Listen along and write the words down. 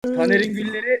Taner'in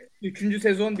Gülleri 3.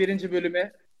 sezon 1.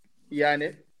 bölüme,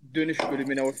 yani dönüş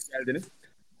bölümüne hoş geldiniz.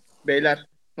 Beyler,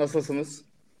 nasılsınız?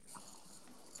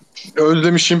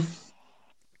 Özlemişim.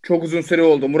 Çok uzun süre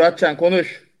oldu. Muratcan,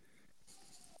 konuş.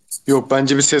 Yok,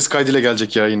 bence bir ses kaydıyla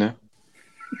gelecek ya yine.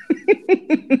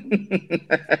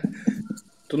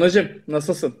 Tunacığım,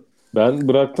 nasılsın? Ben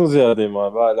bıraktım ziyadeyim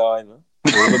abi, hala aynı.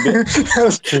 Orada bir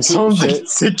çünkü Son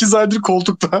 8 aydır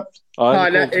koltukta. aynı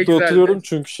Hala koltukta Excel'de. oturuyorum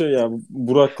çünkü yani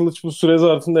Burak Kılıç bu süre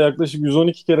zarfında yaklaşık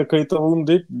 112 kere kayıt alalım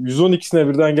deyip 112'sine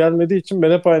birden gelmediği için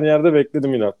ben hep aynı yerde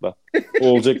bekledim inatla. O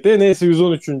olacak diye. Neyse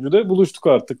 113'üncüde buluştuk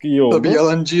artık, iyi oldu. Tabii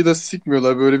yalancıyı da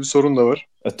sikmiyorlar. Böyle bir sorun da var.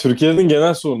 Türkiye'nin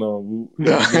genel sorunu ama bu.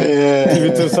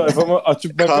 Twitter sayfamı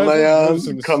açıp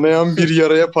bakarsanız Kanayan bir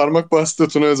yaraya parmak bastı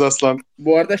Tuna Özaslan.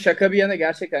 Bu arada şaka bir yana,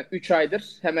 gerçekten 3 aydır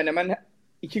hemen hemen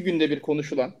 2 günde bir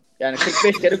konuşulan, yani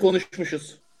 45 kere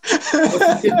konuşmuşuz.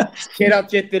 Kerat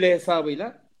cetveli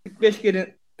hesabıyla 45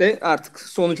 kere de artık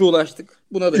sonuca ulaştık.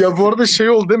 Buna da Ya bu arada şey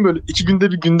oldu değil mi, böyle 2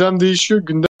 günde bir gündem değişiyor.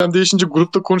 Gündem değişince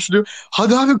grupta konuşuluyor.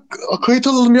 Hadi abi kayıt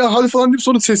alalım ya hadi falan deyip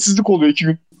sonra sessizlik oluyor 2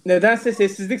 gün. nedense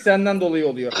sessizlik senden dolayı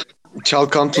oluyor.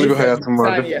 Çalkantılı bir hayatım Bir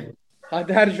vardı. saniye.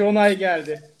 Hader Jonay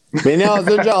geldi. Beni az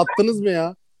önce attınız mı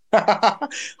ya?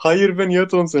 Hayır, ben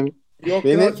Nihat seni. Yok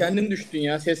Beni- ya, kendin düştün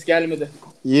ya, ses gelmedi.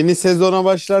 Yeni sezona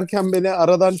başlarken beni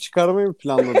aradan çıkarmayı mı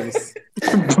planladınız?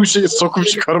 Bu şeyi sokup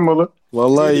çıkarmalı.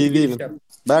 Vallahi iyi Şöyle bir değilim. giriş yap.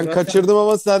 Ben Murat, kaçırdım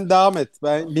ama sen devam et.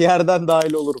 Ben bir yerden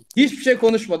dahil olurum. hiçbir şey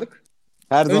konuşmadık.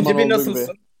 Her zaman Önce bir olduğu nasılsın?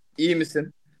 gibi. İyi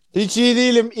misin? Hiç iyi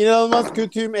değilim. İnanılmaz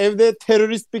kötüyüm. Evde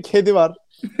terörist bir kedi var.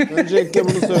 Öncelikle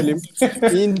bunu söyleyeyim.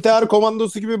 İntihar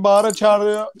komandosu gibi bağırıyor,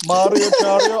 çağırıyor,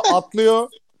 atlıyor,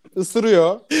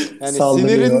 ısırıyor.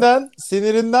 Yani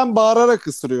sinirinden bağırarak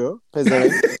ısırıyor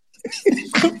pezevenk.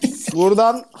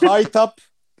 Buradan Haytap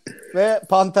ve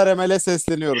Panter Emel'e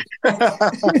sesleniyorum.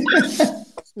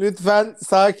 Lütfen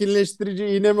sakinleştirici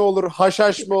iğne mi olur,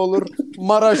 haşhaş mı olur,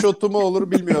 Maraş otu mu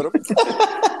olur bilmiyorum.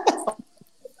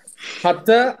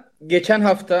 Hatta geçen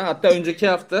hafta, hatta önceki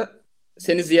hafta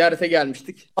seni ziyarete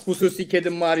gelmiştik. Hususi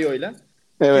kedim Mario'yla.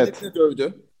 Evet. Kedim de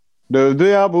dövdü. Dövdü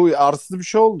ya, bu arsız bir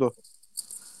şey oldu.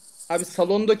 Abi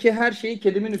salondaki her şeyi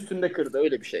kedimin üstünde kırdı.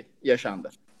 Öyle bir şey yaşandı.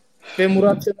 Ve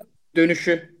Muratcan'ın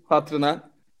dönüşü hatırına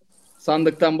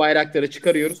sandıktan bayrakları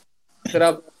çıkarıyoruz.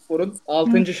 Trabzonspor'un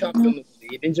 6. şampiyonluğu.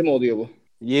 7. mi oluyor bu?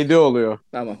 7 oluyor.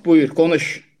 Tamam, buyur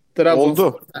konuş. Trabzonspor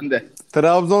Oldu. sende.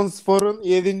 Trabzonspor'un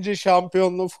 7.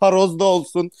 şampiyonluğu Faroz'da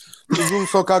olsun, Uzun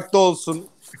Sokak'ta olsun,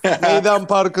 Meydan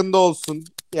Parkı'nda olsun.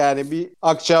 Yani bir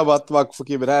Akçabat Vakfı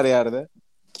gibi her yerde.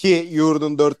 Ki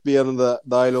yurdun dört bir yanında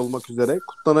dahil olmak üzere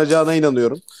kutlanacağına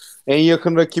inanıyorum. En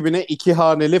yakın rakibine 2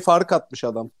 haneli fark atmış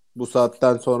adam bu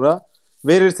saatten sonra.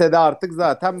 Verirse de artık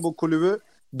zaten bu kulübü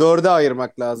 4'e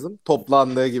ayırmak lazım.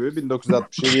 Toplandığı gibi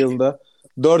 1967 yılında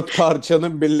 4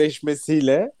 parçanın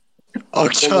birleşmesiyle.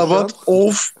 Akçabat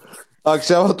of.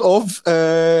 Akçabat of,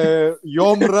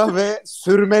 Yomra ve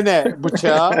Sürmene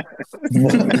bıçağı.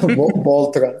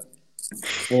 Bol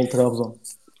Trabzon.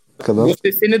 Bakalım. Bu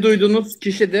sesini duyduğunuz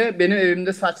kişi de benim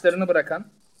evimde saçlarını bırakan,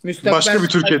 müstakbel Başka bir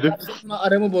Türk kedi.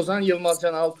 aramı bozan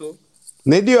Yılmazcan Altuğ.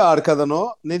 Ne diyor arkadan o?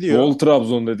 Ne diyor? Bol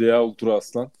Trabzon dedi ya Ultra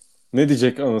Aslan. Ne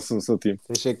diyecek anasını satayım.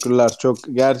 Teşekkürler. Çok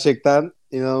gerçekten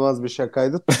inanılmaz bir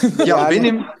şakaydı. Ya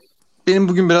Yani- benim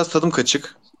bugün biraz tadım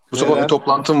kaçık. Bu sabah Neden? bir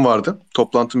toplantım vardı.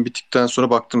 Toplantım bittikten sonra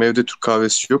baktım evde Türk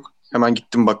kahvesi yok. Hemen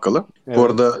gittim bakkala. Evet. Bu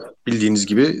arada bildiğiniz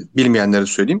gibi, bilmeyenlere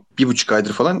söyleyeyim. 1,5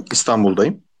 aydır falan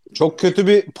İstanbul'dayım. Çok kötü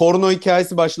bir porno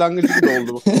hikayesi başlangıcı gibi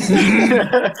oldu bu.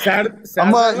 Ama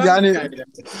Serdar var yani- mı hikayede?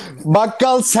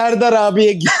 Bakkal Serdar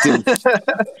abiye gittim.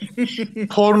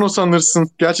 Porno sanırsın.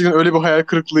 Gerçekten öyle bir hayal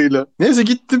kırıklığıyla. Neyse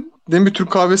gittim. Dedim bir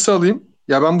Türk kahvesi alayım.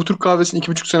 Ya ben bu Türk kahvesini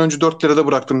 2,5 sene önce 4 lirada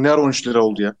bıraktım. Ne ara 13 lira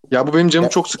oldu ya. Ya bu benim canımı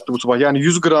çok sıktı bu sabah. Yani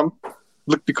 100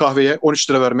 gramlık bir kahveye 13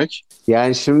 lira vermek.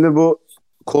 Yani şimdi bu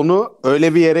konu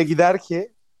öyle bir yere gider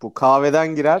ki bu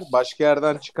kahveden girer, başka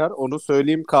yerden çıkar. Onu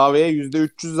söyleyeyim, kahveye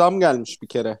 %300 zam gelmiş bir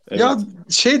kere. Evet. Ya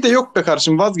şey de yok be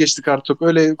kardeşim, vazgeçtik artık.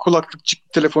 Öyle kulaklık çıktı,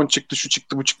 telefon çıktı, şu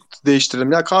çıktı, bu çıktı,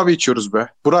 değiştirelim. Ya kahve içiyoruz be.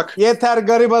 Burak. Yeter,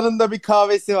 garibanın da bir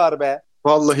kahvesi var be.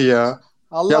 Vallahi ya.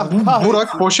 Allah Ya bu kahretsin.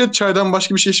 Burak poşet çaydan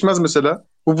başka bir şey içmez mesela.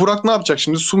 Bu Burak ne yapacak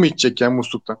şimdi? Su mu içecek yani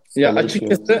musluktan? Ya Vallahi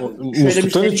açıkçası şey- şöyle bir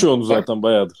Musluktan şey içiyor onu var. zaten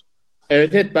bayağıdır.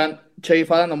 Evet, ben çayı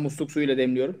falan da musluk suyuyla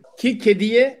demliyorum. Ki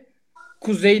kediye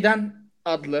Kuzey'den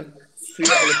adlı suyu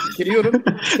alıp içiriyorum.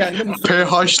 Kendi musluk.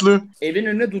 pH'lı. Evin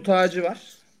önünde dut ağacı var.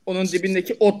 Onun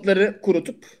dibindeki otları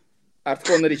kurutup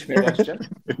artık onları içmeye başlayacağım.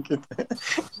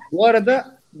 Bu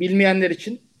arada bilmeyenler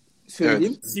için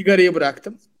söyleyeyim. Sigarayı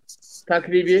bıraktım.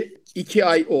 Takribi 2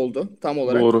 ay oldu tam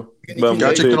olarak. Doğru. Bugün Ben ikinci bunu ay.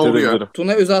 Gerçekten teyit oldu ya. edebilirim.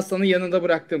 Tuna Özaslan'ın yanında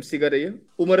bıraktığım sigarayı.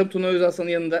 Umarım Tuna Özaslan'ın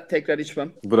yanında tekrar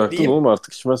içmem. Bıraktın Diyeyim. oğlum,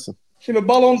 artık içmezsin. Şimdi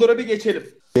Ballon d'Or'a bir geçelim.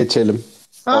 Geçelim.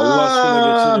 Allah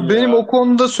aşkına geçelim ya. Benim o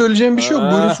konuda söyleyeceğim bir şey yok.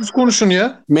 Buyurun Ah. siz konuşun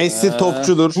ya. Messi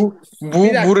topçudur. Bir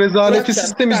dakika, Bu rezaleti Muratcan,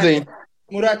 siz bir temizleyin. saniye.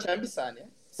 Muratcan bir saniye.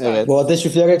 Evet. Bu ateş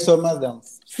üfleyerek sönmez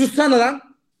yalnız. Sussana lan.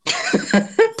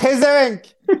 Pezevenk.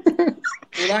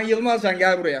 Ulan Yılmazcan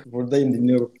gel buraya. Buradayım,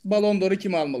 dinliyorum. Ballon d'Or'u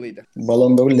kim almalıydı?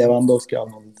 Ballon d'Or'u Lewandowski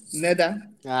almalıydı.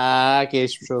 Neden?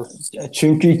 Geçmiş olsun.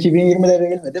 Çünkü 2020'de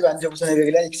verilmedi. Bence bu sene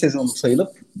verilen ilk sezonluk sayılıp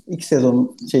ilk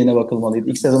sezon şeyine bakılmalıydı.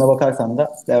 İlk sezona bakarsan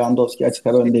da Lewandowski açık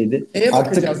ara öndeydi. Neye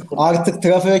bakacağız? Artık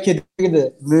trafo hak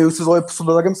edildi. Mühürsüz oy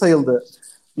pusulalarım sayıldı.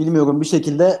 Bilmiyorum, bir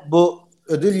şekilde bu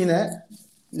ödül yine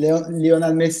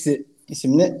Lionel Messi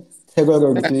isimli terör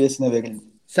örgütü üyesine verildi.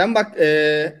 Sen bak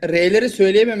R'leri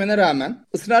söyleyememene rağmen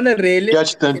ısrarla R'li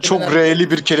Gerçekten çok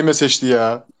R'li bir kelime seçti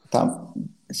ya. Tam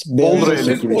Bol Mühürsüz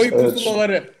R'li. gibi oy işte, evet.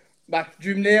 pusulaları. Bak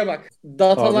cümleye bak.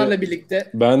 Datalarla Abi,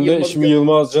 birlikte. Ben de şimdi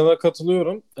Yılmazcan'a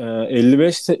katılıyorum.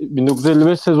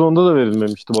 1955 sezonunda da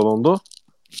verilmemişti Ballon d'Or.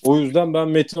 O yüzden ben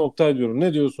Metin Oktay diyorum.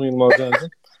 Ne diyorsun Yılmazcan'cığım?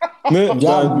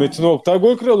 Ben Metin Oktay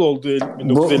gol kralı oldu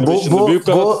 1955 yılında. Büyük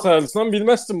Galatasaraylısından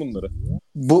bilmezsin bunları.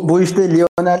 Bu işte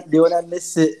Lionel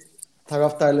Messi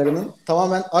taraftarlarının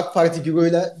tamamen AK Parti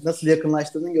grubuyla nasıl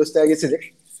yakınlaştığının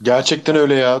göstergesidir. Gerçekten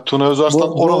öyle ya. Tuna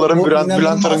Özarslan oraların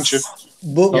Bülent Arınç'ı.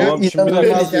 Tamam, şimdi bir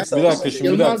dakika.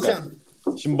 Yılmazcan.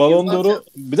 Şimdi Ballon d'Or'u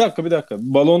bir dakika.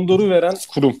 Ballon d'Or'u veren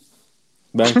kurum.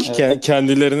 Ben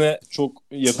kendilerine çok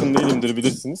yakın değilimdir,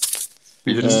 bilirsiniz.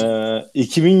 Biliriz.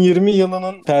 2020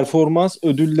 yılının performans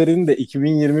ödüllerini de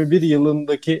 2021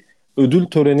 yılındaki ödül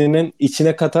töreninin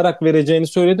içine katarak vereceğini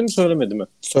söyledi mi, söylemedi mi?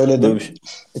 Söyledim.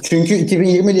 Çünkü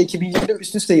 2020 ile 2021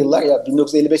 üst üste yıllar ya.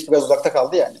 1955 biraz uzakta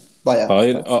kaldı yani. Bayağı.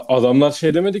 Hayır, adamlar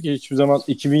şey demedi ki hiçbir zaman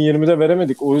 2020'de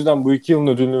veremedik. O yüzden bu 2 yılın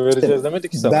ödülünü vereceğiz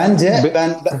demedik ki sana.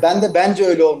 Bence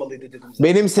öyle olmalıydı dedim.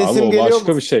 Benim sesim Abi, o geliyor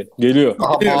başka mu? bir şey. Geliyor.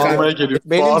 Bağırmaya geliyor.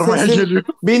 Benim Bağırmaya sesim geliyor.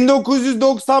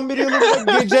 1991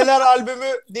 yılında Geceler albümü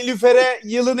Nilüfer'e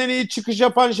yılın en iyi çıkış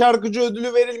yapan şarkıcı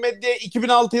ödülü verilmedi diye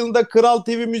 2006 yılında Kral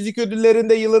TV müzik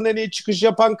ödüllerinde yılın en iyi çıkış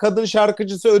yapan kadın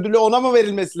şarkıcısı ödülü ona mı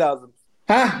verilmesi lazım?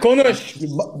 Konuş.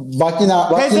 Bak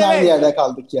yine aynı yerde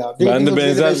kaldık ya. Ben de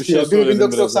benzer bir şey söyledim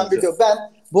 1991 diyor. Ben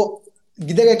bu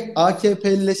giderek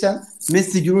AKP'lileşen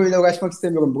Messi grubuyla uğraşmak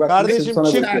istemiyorum. Burak, Kardeşim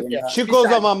sana çık, bakıyorum ya. çık Bir o saniye.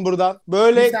 zaman buradan. Bir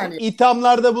Böyle saniye.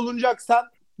 ithamlarda bulunacaksan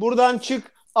buradan çık,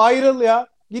 ayrıl ya.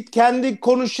 Git kendi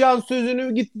konuşacağın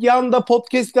sözünü git yanda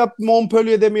podcast yap.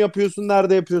 Montpellier'de mi yapıyorsun?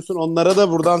 Nerede yapıyorsun? Onlara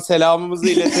da buradan selamımızı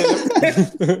iletelim.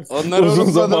 Onları Uzun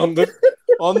unutmadım. zamandır.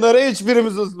 Onlara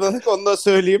hiçbirimiz unutmadık. Onu da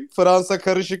söyleyeyim. Fransa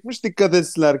karışıkmış. Dikkat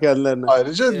etsinler kendilerine.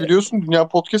 Ayrıca biliyorsun Dünya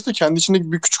Podcast'te kendi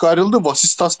içinde bir küçük ayrıldı.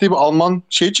 Vasistas diye bir Alman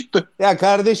şey çıktı. Ya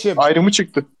kardeşim. Ayrımı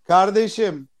çıktı.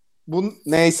 Kardeşim.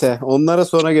 Neyse onlara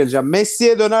sonra geleceğim.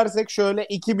 Messi'ye dönersek şöyle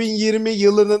 2020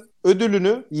 yılının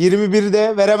ödülünü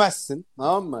 21'de veremezsin.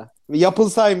 Tamam mı?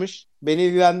 Yapılsaymış beni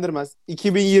ilgilendirmez.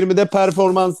 2020'de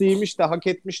performansı iyiymiş de hak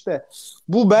etmiş de.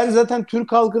 Ben zaten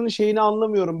Türk halkının şeyini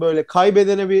anlamıyorum böyle.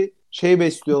 Kaybedene bir şey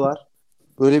besliyorlar.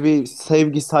 Böyle bir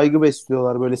sevgi, saygı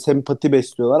besliyorlar. Böyle sempati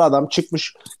besliyorlar. Adam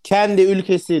çıkmış kendi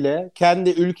ülkesiyle, kendi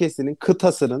ülkesinin,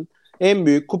 kıtasının en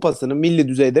büyük kupasını milli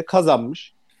düzeyde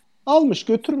kazanmış. Almış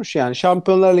götürmüş yani.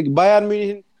 Şampiyonlar Ligi. Bayern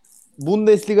Münih'in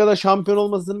Bundesliga'da şampiyon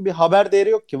olmasının bir haber değeri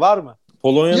yok ki. Var mı?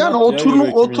 Polonya Yani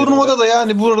o turnuvada da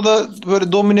yani burada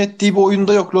böyle domine ettiği bir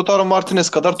oyunda yok. Lautaro Martinez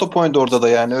kadar top oynadı orada da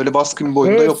yani. Öyle baskın bir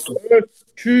oyunda yoktu.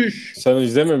 Çüş. Sen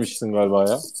izlememiştin galiba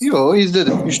ya. Yo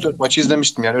izledim. 3-4 maçı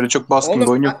izlemiştim yani. Öyle çok baskın Oğlum, bir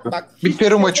oyun yoktu. bak, Bir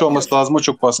Peru maçı olması lazım. O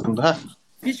çok baskındı. Heh.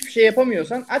 Hiçbir şey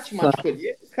yapamıyorsan aç maç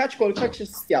golü. Kaç gol kaç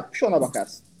asist yapmış ona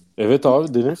bakarsın. Evet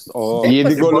abi, deli misin?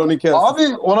 7 gol 12 asist.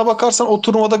 Abi ona bakarsan o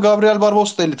turnuvada Gabriel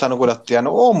Barbosa da 50 tane gol attı yani.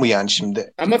 O mu yani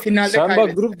şimdi? Ama finalde Sen bak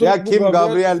kaybetti. durup Ya bu kim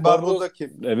Gabriel Barbosa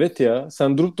kim? Evet ya.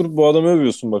 Sen durup bu adamı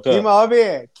övüyorsun bak ha. Kim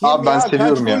abi? Kim Abi ben ya?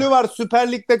 seviyorum Kaç ya. golü var?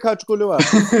 Süper Lig'de kaç golü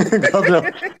var?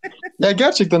 Gabriel. Ya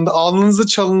gerçekten de alnınıza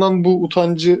çalınan bu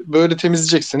utancı böyle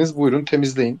temizleyecekseniz buyurun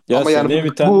temizleyin. Ya Ama yani seneye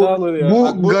bir tane daha alır ya. bu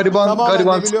Bak, gariban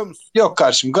tamamen ne biliyor musun? yok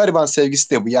kardeşim gariban sevgisi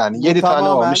de bu yani. 7 tane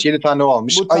o tamamen- almış 7 tane o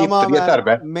almış. Bu Ayıptır tamamen yeter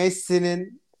be.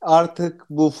 Messi'nin artık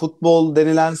bu futbol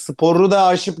denilen sporu da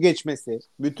aşıp geçmesi,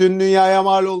 bütün dünyaya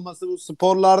mal olması, bu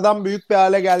sporlardan büyük bir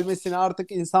hale gelmesini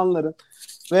artık insanların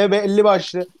ve belli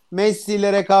başlı Messi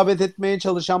ile rekabet etmeye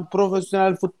çalışan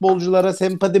profesyonel futbolculara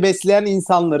sempati besleyen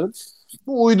insanların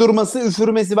bu uydurması,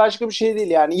 üfürmesi başka bir şey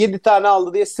değil yani. 7 tane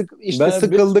aldı diye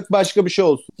sıkıldık başka bir şey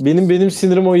olsun. Benim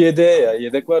sinirim o yedeğe ya.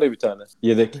 Yedek var ya bir tane.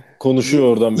 Yedek. Konuşuyor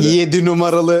oradan bile. 7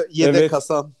 numaralı yedek Evet.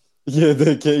 Hasan.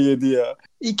 Yedek 7 ya.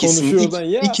 konuşuyor oradan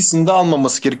ya. İkisini de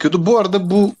almaması gerekiyordu. Bu arada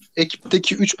bu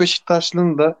ekipteki 3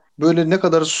 Beşiktaşlı'nın da böyle ne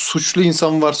kadar suçlu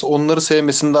insan varsa onları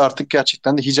sevmesini de artık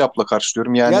gerçekten de hicapla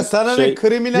karşılıyorum. Yani Ya sana şey- ne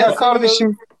kriminal ya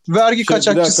kardeşim vergi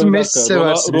kaçakçısı bir Messi dakika.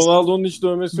 seversiniz. Ronaldo'nun hiç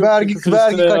dövmesi yok. Vergi Çünkü Filistin'e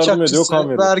yardım ediyor, kaçakçısı, kan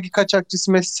veriyor. vergi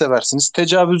kaçakçısı Messi seversiniz.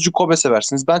 Tecavüzcü Kobe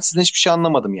seversiniz. Ben sizden hiçbir şey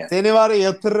anlamadım yani. Seni var ya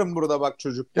yatırırım burada bak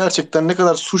çocuk. Gerçekten ne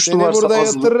kadar suçlu Seni varsa burada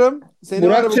azılı. yatırırım. Seni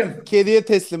var ya Burak'cığım. bu kediye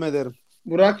teslim ederim.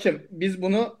 Burak'cığım biz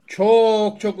bunu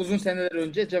çok uzun seneler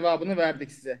önce cevabını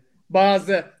verdik size.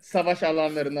 Bazı savaş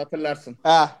alanlarını hatırlarsın.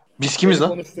 Ha. Biz kimiz Beni lan?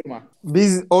 konuşturma.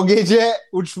 Biz o gece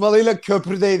uçmalıyla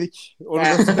köprüdeydik. Onu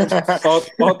da söyleyeyim.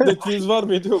 Atletiniz var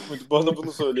mıydı yok muydu? Bana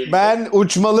bunu söyleyin. Ben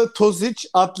uçmalı Tosic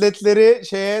atletleri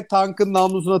tankın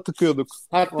namlusuna tıkıyorduk.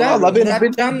 Hatta Valla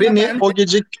Muratcan'la beni ben-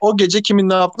 o gece kimin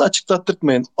ne yaptığını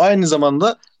açıklattırmayın. Aynı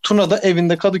zamanda Tuna da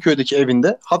evinde, Kadıköy'deki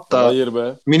evinde, hatta Hayır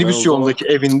be. minibüs Ben o zaman- yolundaki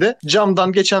evinde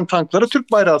camdan geçen tanklara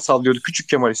Türk bayrağı sallıyordu küçük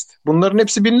Kemalist. Bunların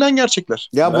hepsi bilinen gerçekler.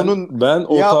 Ya Ben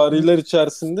o Ya- tarihler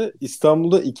içerisinde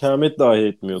İstanbul'da ikamet dahi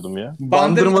etmiyordum ya.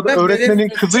 Bandırma'da öğretmenin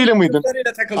kızıyla mıydın?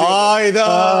 Kızlarıyla takılıyordu.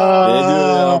 Ayda. Ne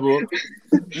diyor ya bu?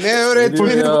 Ne öğretmeni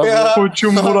Ne diyor bu ya ya?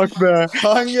 Koçum Burak be.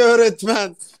 Hangi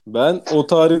öğretmen? Ben o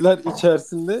tarihler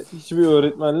içerisinde hiçbir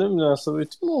öğretmenle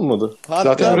münasebetim olmadı.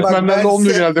 Zaten öğretmenlerle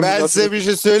olmuyor genelde Ben bu size bir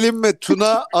şey söyleyeyim mi?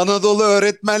 Tuna Anadolu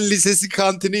Öğretmen Lisesi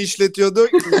kantini işletiyordu.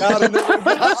 Yarın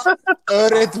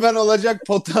öğretmen olacak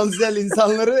potansiyel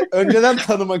insanları önceden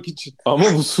tanımak için. Ama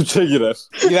bu suça girer.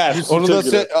 Girer. Bu Onu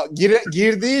suça da girer.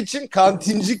 girdiği için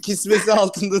kantinci kisvesi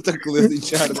altında takılıyordu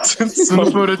içeride.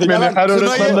 Sınıf öğretmeni Ya her Tuna'yı-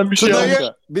 öğretmenden bir şey Tuna'yı-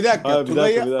 almış. Bir dakika. Ha, bir dakika,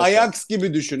 Tuna'yı bir dakika. Ajax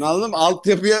gibi düşün. Anladın mı?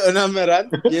 Altyapıya önem veren.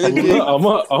 Geleceği. Burada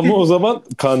ama o zaman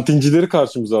kantincileri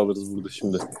karşımıza alırız burada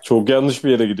şimdi. Çok yanlış bir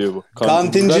yere gidiyor bu.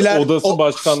 Kantinciler- odası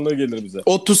başkanlığı gelir bize.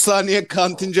 30 saniye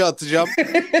kantinci atacağım.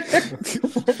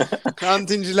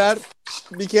 Kantinciler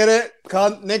bir kere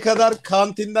ne kadar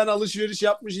kantinden alışveriş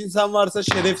yapmış insan varsa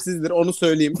şerefsizdir. Onu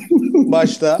söyleyeyim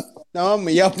başta. Tamam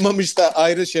mı? Yapmamış da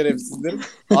ayrı şerefsizdir.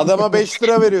 Adama 5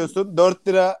 lira veriyorsun. 4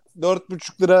 lira,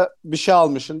 4,5 lira bir şey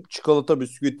almışsın. Çikolata,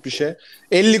 bisküvit bir şey.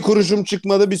 50 kuruşum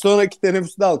çıkmadı, bir sonraki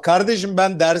teneffüste al. Kardeşim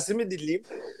ben dersimi dinleyeyim.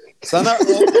 Sana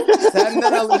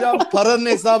senden alacağım paranın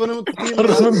hesabını mı tutayım?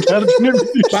 Paranın derdine mi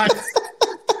Bak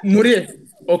Muri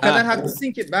o kadar Ha.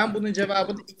 haklısın ki ben bunun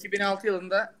cevabını 2006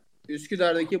 yılında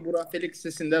Üsküdar'daki Burak Felix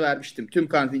Lisesi'nde vermiştim tüm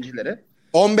kantincilere.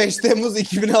 15 Temmuz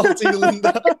 2006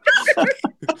 yılında.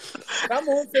 Tam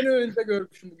 10 sene önce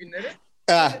görmüşüm bu günleri.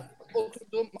 Eh,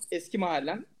 Oturduğum eski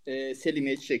mahallem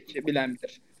Selimiye Çiçekçi bilen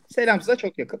bilir. Selamsıza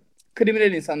çok yakın.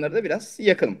 Kriminal insanlara da biraz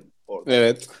yakınım orada.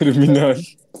 evet. Kriminal.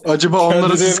 Acaba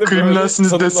onlara siz Kendilerini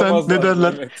kriminalsiniz böyle desen ne tanımlamazlar.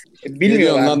 derler? Evet.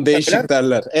 Bilmiyorlar. Ondan değişik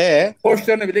derler.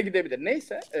 Hoşlarına bile gidebilir.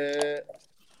 Neyse.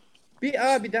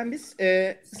 Bir abiden biz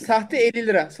sahte 50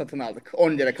 lira satın aldık.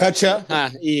 10 lira. Kaça? Ha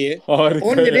iyi. Harika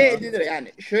 10 liraya ya. 50 lira.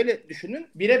 Yani şöyle düşünün.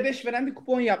 1'e 5 veren bir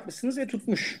kupon yapmışsınız ve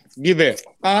tutmuş. Gibi.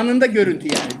 Anında görüntü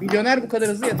yani. Milyoner bu kadar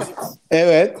hızlı yatamaz.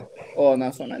 Evet.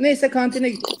 Ondan sonra. Neyse kantine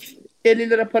gittik. 50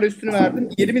 lira para üstünü verdim.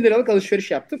 20 liralık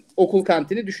alışveriş yaptım. Okul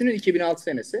kantini düşünün 2006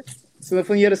 senesi.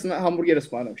 Sınıfın yarısına hamburger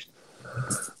ısmarlamıştım.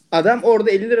 Adam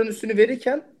orada 50 liranın üstünü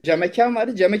verirken camekan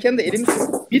vardı. Camekanda elimi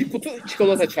sürüp bir kutu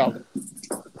çikolata çaldım.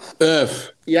 Öf.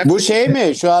 Yaklaşık, Bu şey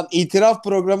mi? Şu an itiraf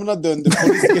programına döndü.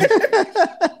 Polis gibi.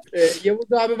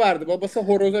 Yavuz abi vardı. Babası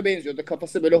horoza benziyordu.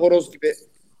 Kafası böyle horoz gibi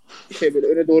böyle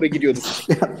öne doğru gidiyordu.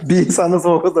 Bir insana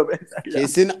soğuk da benzer.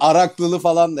 Kesin Araklılı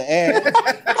falan da.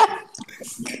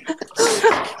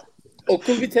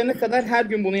 Okul bitene kadar her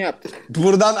gün bunu yaptık.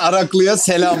 Buradan Araklı'ya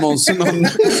selam olsun.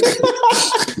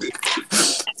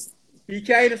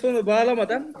 Hikayenin sonunu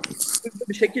bağlamadan hızlı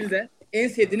bir şekilde en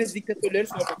sevdiğiniz diktatörleri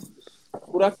sormak istiyorum.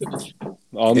 Burak Kılıç.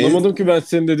 Anlamadım ki ben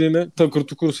senin dediğine. Takır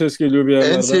tukur ses geliyor bir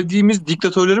yerlerden. En sevdiğimiz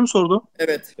diktatörleri mi sordu?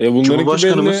 Evet. Bunlarınki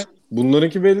Cumhurbaşkanımız. belli.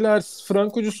 Bunlarınki belli. Siz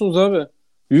Frankocusunuz abi.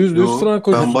 %100 Yo,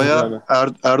 Frankocusunuz ben bayağı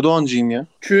yani. Erdoğancıyım ya.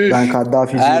 Çüş. Ben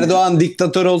Kaddafi'ciyim. Erdoğan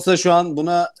diktatör olsa şu an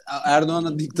buna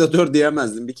Erdoğan'a diktatör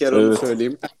diyemezdim. Bir kere onu Evet.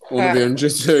 söyleyeyim. Onu bir önce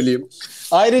söyleyeyim.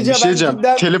 Ayrıca Bir şey ben diyeceğim.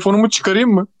 cidden... Telefonumu çıkarayım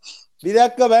mı? Bir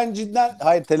dakika ben cidden...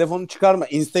 Hayır telefonu çıkarma.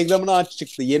 Instagram'ını aç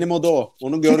çıktı. Yeni moda o.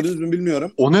 Onu gördünüz mü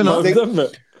bilmiyorum. O ne lan? Harbiden mi?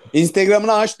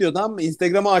 Instagram'ını aç diyor, tamam mı?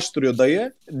 Instagram'ı açtırıyor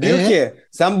dayı. Diyor ki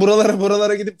sen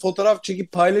buralara gidip fotoğraf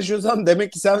çekip paylaşıyorsan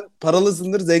demek ki sen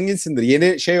paralısındır, zenginsindir.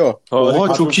 Yeni şey o. Harika.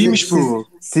 Oha çok iyiymiş bu.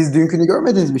 Siz dünkünü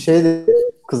görmediniz mi? Şey dedi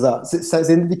kıza.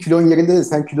 Senin dedi kilon yerinde dedi.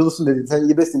 Sen kilolusun dedi. Sen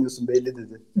iyi besleniyorsun belli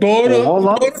dedi. Doğru. Oha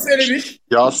lan. Doğru söylemiş.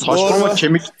 Ya saçmalama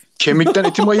Doğru. kemikten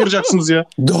eti mi ayıracaksınız ya?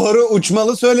 Doğru,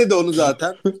 uçmalı söyledi onu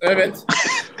zaten. Evet.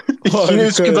 Yine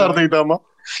Üsküdar'daydı ama.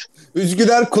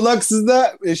 Üsküdar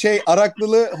Kulaksız'da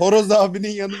Araklılı Horoz abinin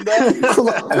yanında.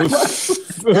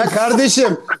 Ya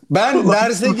kardeşim Ben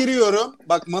derse giriyorum.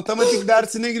 Bak matematik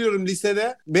dersine giriyorum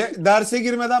lisede. Derse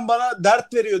girmeden bana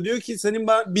dert veriyor. Diyor ki senin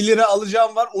bana 1 lira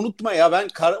alacağım var. Unutma ya ben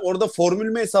orada formül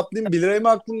mü hesaplayayım 1 lirayı mı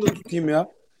aklımda tutayım ya?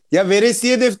 Ya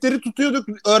veresiye defteri tutuyorduk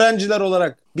öğrenciler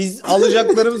olarak. Biz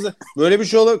alacaklarımızı böyle bir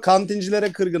şey olur.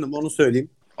 Kantincilere kırgınım onu söyleyeyim.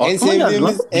 Aklıma geldi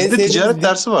lan. Bizde ticaret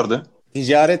dersi vardı.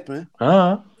 Ticaret mi?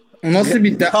 Ha. Nasıl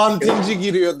bir Kantinci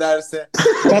giriyor derse.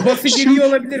 Babası geliyor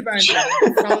olabilir bence.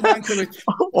 Saldan Kılıç.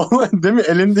 Değil mi?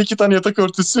 Elinde 2 tane yatak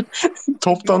örtüsü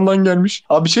toptandan gelmiş.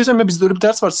 Abi bir şey söyleyeyim mi? Bizde öyle bir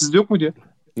ders var. Sizde yok muydu ya?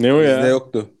 Ne o ya? Bizde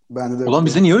yoktu. Bende de Ulan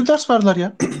bize niye öyle ders verdiler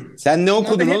ya? Sen ne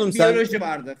okudun Sınavda hep oğlum sen? biyoloji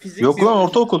vardı. Fizik, Yok lan biyoloji.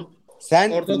 ortaokul.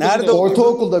 Sen Ortaokulda nerede da- okudun?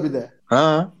 Ortaokulda bir de.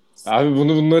 Ha. Abi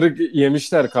bunları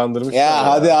yemişler, kandırmışlar. Ya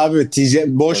hadi abi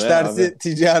boş Ne dersi abi?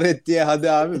 ticaret diye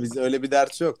hadi abi biz öyle bir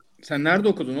ders yok. Sen nerede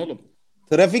okudun oğlum?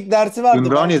 Trafik dersi vardı.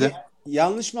 Ümraniye'de. belki.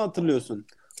 Yanlış mı hatırlıyorsun?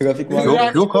 Trafik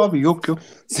var. Yok abi yok.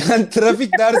 Sen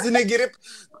trafik dersine girip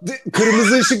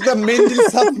kırmızı ışıkta mendil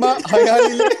satma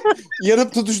hayaliyle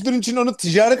yanıp tutuştuğun için onu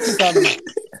ticaret mi sandın?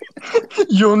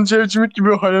 Yonca Evcimik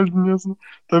gibi hayal dünyasını.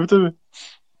 Tabii.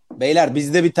 Beyler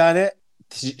bizde bir tane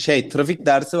trafik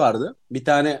dersi vardı. Bir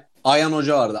tane Ayan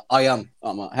hoca vardı. Ayan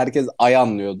ama herkes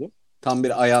Ayanlıyordu. Tam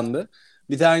bir Ayandı.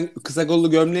 Bir tane kısa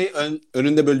kollu gömleği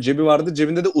önünde böyle cebi vardı.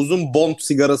 Cebinde de uzun Bond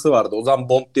sigarası vardı. O zaman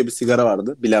Bond diye bir sigara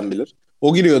vardı. Bilen bilir.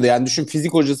 O giriyordu yani düşün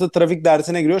fizik hocası trafik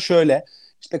dersine giriyor. Şöyle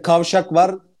işte kavşak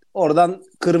var. Oradan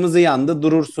kırmızı yandı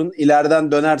durursun.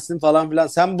 İleriden dönersin falan filan.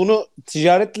 Sen bunu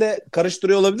ticaretle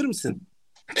karıştırıyor olabilir misin?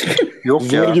 Yok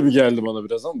Zor ya. gibi geldi bana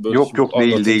biraz ama böyle Yok, şimdi yok,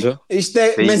 değil, anlatınca. değil.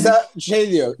 İşte Değil. mesela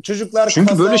şey diyor. Çocuklar Çünkü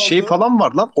kaza böyle şey oldu. falan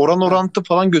var lan. Oran orantı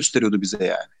falan gösteriyordu bize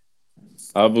yani.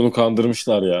 Abi bunu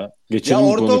kandırmışlar ya. Ya Geçelim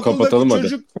bu konuyu kapatalım ortaokuldaki hadi.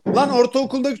 çocuk lan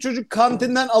ortaokuldaki çocuk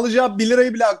kantinden alacağı 1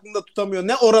 lirayı bile aklında tutamıyor.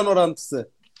 Ne oran orantısı?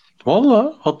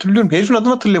 Valla hatırlıyorum. Herifin adını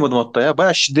hatırlayamadım hatta ya.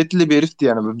 Bayağı şiddetli bir herifti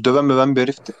yani. Böyle döven möven bir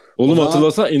herifti. Oğlum O zaman-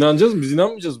 hatırlasa inanacağız mı? Biz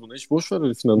inanmayacağız buna. Hiç boş ver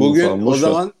herifin adını Bugün falan. o Boş ver.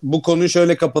 zaman bu konuyu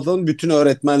şöyle kapatalım. Bütün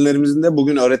öğretmenlerimizin de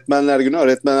bugün Öğretmenler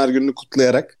Günü'nü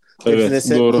kutlayarak Evet,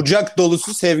 hepsine doğru. kucak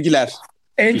dolusu sevgiler.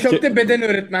 En çok İki- da beden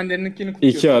öğretmenlerininkini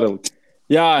kutluyorum. 2 Aralık.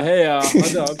 Ya he ya.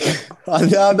 Hadi abi.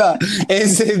 Hadi hadi en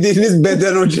sevdiğiniz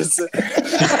beden hocası.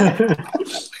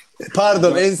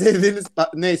 Pardon en sevdiğiniz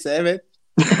neyse evet.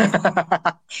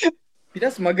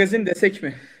 Biraz magazin desek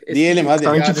mi? Diyelim, hadi.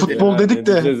 Sanki yad futbol edelim. Ya, dedik ne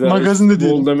de diyeceğiz ya? magazin de Futbol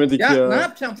diyelim. demedik ya. Ya ne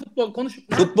yapacağım futbol konuşup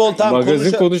ne Futbol tam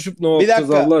Magazin konuşup ne Bir yapacağız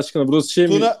dakika. Allah aşkına? Burası şey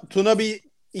mi? Tuna bir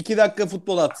 2 dakika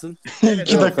futbol atsın.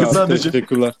 İki Yok dakika abi, sadece.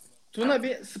 Teşekkürler. Tuna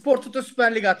bir Spor Toto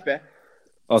Süper Lig at be.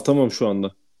 Atamam şu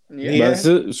anda. Niye? Niye? Ben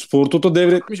size Spor Toto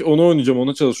devretmiş onu oynayacağım.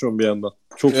 Ona çalışıyorum bir yandan.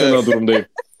 Çok fena Evet. durumdayım.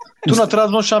 Tuna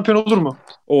Trabzon şampiyon olur mu?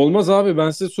 Olmaz abi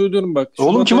ben size söylüyorum bak.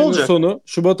 Oğlum kim ayının olacak?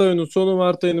 Şubat ayının sonu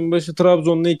Mart ayının başı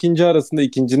Trabzon'la ikinci arasında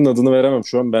ikincinin adını veremem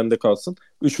şu an bende kalsın.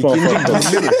 3 puan İkinci fark var.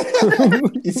 bildi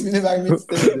mi? İsmini vermek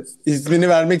istemedi. İsmini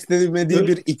vermek istemediği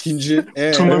bir ikinci.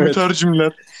 Evet. Tuna Evet.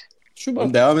 mütercimler.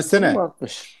 Şubat. Devam etsene.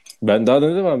 Mart'mış. Ben daha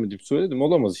ne devam edeyim söyledim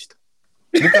olamaz işte.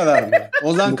 Bu kadar mı?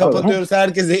 O zaman Bu kadar. kapatıyoruz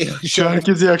herkese. iyi akşamlar.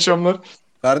 Herkese iyi akşamlar.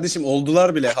 Kardeşim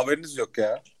oldular bile haberiniz yok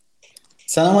ya.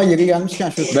 Sen ama yeri gelmişken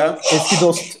şu Ben-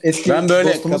 eski Ben böyle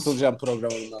dostumuz katılacağım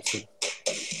programa bundan sonra.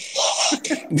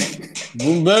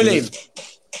 Bu böyleyim.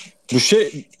 Bu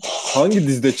şey hangi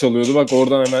dizide çalıyordu? Bak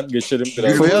oradan hemen geçelim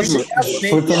biraz. Feyyaz mı?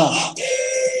 Fırtına.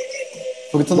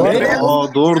 Fırtına.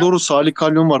 Aa, doğru Salih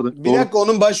Kalyon vardı. Bir Doğru. dakika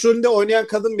onun başrolünde oynayan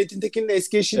kadın Metin Tekin'in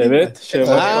eski eşi değil mi? Evet.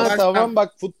 Şevval. Ha Evet. tamam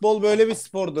bak futbol böyle bir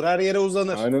spordur. Her yere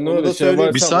uzanır. Aynen Onu öyle, da söyleyeyim.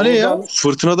 Şevval. Bir Sen saniye ya. oradan-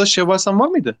 Fırtınada Şevval Sam var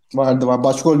mıydı? Vardı var.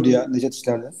 Başroldü ya Necdet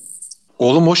İşler'de.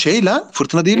 Oğlum o şey lan.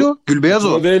 Fırtına değil o. Gülbeyaz o.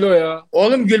 O değil o ya.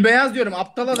 Oğlum Gülbeyaz diyorum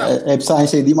aptal adam. Hepsi aynı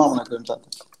şey değil mi amına koyayım zaten.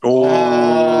 Oo.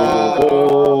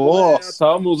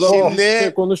 Sağ mı uzak mı? Şimdi- Hiçbir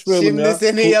şey konuşmayalım Şimdi ya.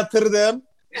 seni yatırdım.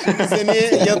 Şimdi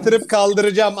seni yatırıp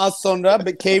kaldıracağım az sonra.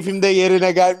 Keyfim de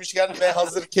yerine gelmişken ve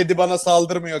hazır kedi bana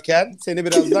saldırmıyorken seni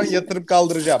birazdan yatırıp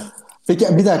kaldıracağım. Peki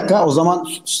bir dakika o zaman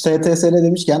STSL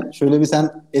demişken şöyle bir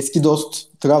sen eski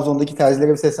dost Trabzon'daki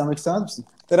tercihleri bir seslenmek istemez misin?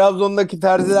 Trabzon'daki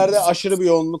terzilerde aşırı bir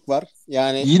yoğunluk var.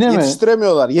 Yani Yine mi?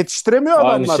 yetiştiremiyorlar. Yetiştiremiyor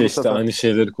adamlar Aynı şey bu işte sefer. aynı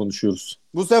şeyleri konuşuyoruz.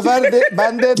 Bu sefer de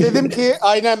ben de dedim ki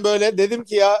aynen böyle dedim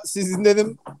ki ya sizin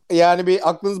dedim yani bir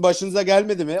aklınız başınıza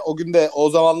gelmedi mi? O gün de o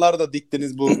zamanlar da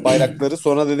diktiniz bu bayrakları.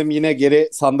 Sonra dedim yine geri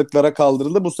sandıklara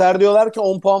kaldırıldı. Bu sefer diyorlar ki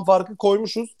 10 puan farkı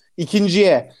koymuşuz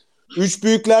ikinciye. Üç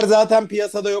büyükler zaten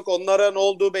piyasada yok. Onlara ne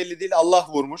olduğu belli değil. Allah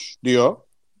vurmuş diyor.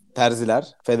 Terziler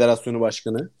Federasyonu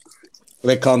Başkanı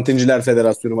ve Kantinciler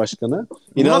Federasyonu Başkanı.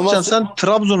 İnanılmaz. Sen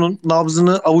Trabzon'un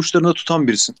nabzını avuçlarında tutan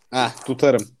birisin.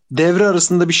 Tutarım. Devre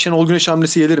arasında bir Şenol Güneş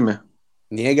hamlesi gelir mi?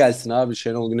 Niye gelsin abi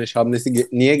Şenol Güneş hamlesi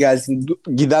niye gelsin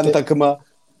giden takıma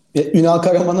Ünal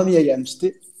Karaman'a niye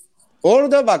gelmişti?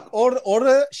 Orada bak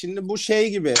orada şimdi bu şey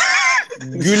gibi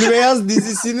Gülbeyaz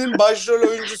dizisinin başrol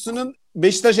oyuncusunun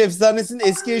Beşiktaş efsanesinin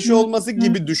eski eşi olması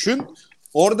gibi düşün.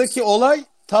 Oradaki olay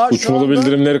ta şu Uçmalı anda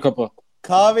bildirimleri kapa.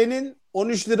 kahvenin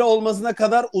 13 lira olmasına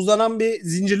kadar uzanan bir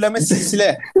zincirleme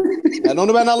silsile. Yani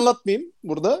onu ben anlatmayayım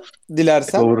burada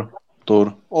dilersen.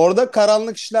 Doğru. Orada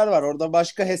karanlık işler var. Orada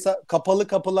başka kapalı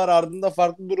kapılar ardında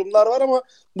farklı durumlar var ama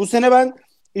bu sene ben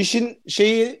işin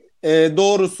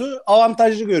doğrusu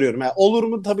avantajlı görüyorum. Yani olur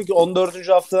mu? Tabii ki 14.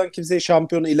 haftadan kimseyi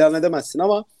şampiyonu ilan edemezsin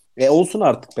ama olsun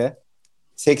artık be.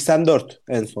 84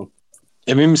 en son.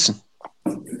 Emin misin?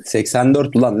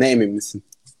 84 ulan ne emin misin?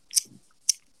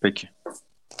 Peki.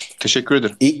 Teşekkür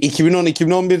ederim.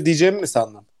 2010-2011 diyeceğim mi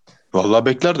sandın? Vallahi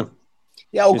beklerdim.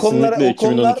 Ya o konular Kesinlikle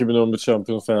 2010-2011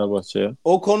 şampiyon Fenerbahçe'ye.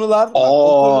 o konular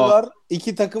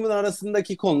iki takımın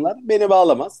arasındaki konular beni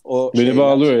bağlamaz. Beni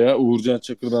bağlıyor ya. Uğurcan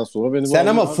Çakır'dan sonra beni Sen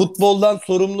bağlıyor. ama futboldan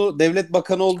sorumlu devlet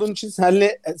bakanı olduğun için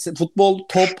senle futbol,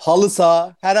 top, halı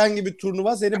saha herhangi bir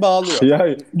turnuva seni bağlıyor.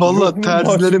 Ya, Vallahi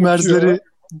terzileri merzleri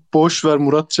boş ver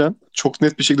Muratcan. Çok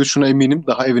net bir şekilde şuna eminim.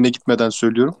 Daha evine gitmeden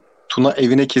söylüyorum. Tuna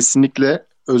evine kesinlikle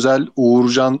özel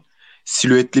Uğurcan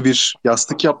silüetli bir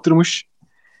yastık yaptırmış.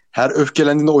 Her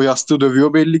öfkelendiğinde o yastığı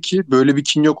dövüyor belli ki. Böyle bir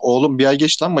kin yok. Oğlum bir ay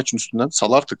geç lan maçın üstünden.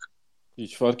 Sal artık.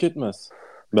 Hiç fark etmez.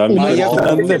 Ben bir kere Manyak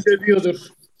kinlendim. Dövüyordur.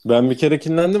 Ben bir kere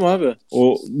kinlendim abi.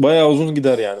 O bayağı uzun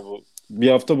gider yani bu.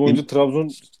 Bir hafta boyunca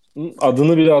Trabzon'un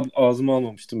adını bile ağzıma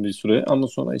almamıştım bir süre. Ondan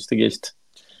sonra işte geçti.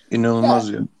 İnanılmaz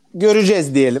ya.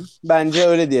 Göreceğiz diyelim. Bence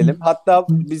öyle diyelim. Hatta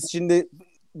biz şimdi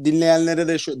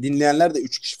dinleyenler de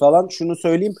 3 kişi falan şunu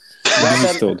söyleyeyim. Biz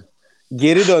işte Zaten oldu.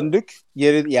 geri döndük.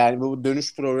 Yani bu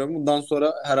dönüş programı bundan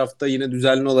sonra her hafta yine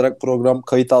düzenli olarak program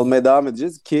kayıt almaya devam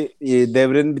edeceğiz ki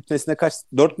devrenin bitmesine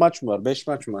 4 maç mı var? 5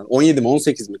 maç mı var? 17 mi?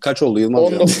 18 mi? Kaç oldu Yılmaz?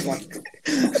 19 maç.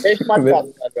 5 maç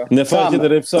kaldı galiba. Ne fark Tamam.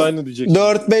 eder hepsi aynı diyecek.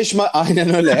 4-5 maç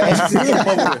aynen öyle. Hepsi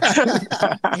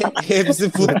hepsi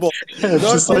futbol.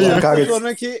 4-5 maç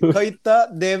sonraki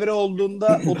kayıtta devre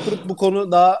olduğunda oturup bu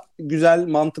konu daha güzel,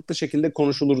 mantıklı şekilde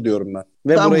konuşulur diyorum ben.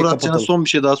 Ve Ben burayı Muratcan'a kapatalım. son bir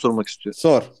şey daha sormak istiyorum.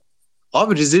 Sor.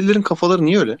 Abi Rizelilerin kafaları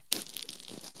niye öyle?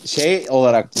 Şey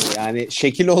olarak mı? Yani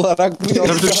şekil olarak mı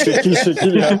yoksa?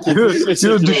 Şekil ya. Kesinlikle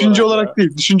şekil Düşünce olarak olarak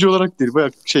değil. Düşünce olarak değil.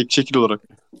 Bayağı şekil olarak.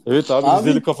 Evet abi, Abi-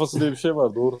 Rizeli kafası diye bir şey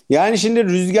var, doğru. Yani şimdi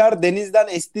rüzgar denizden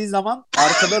estiği zaman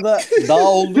arkada da dağ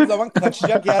olduğu zaman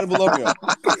kaçacak yer bulamıyor.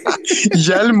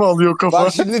 Yel mi alıyor kafa?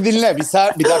 Bak şimdi dinle.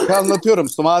 Bir dakika anlatıyorum.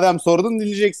 Madem sordun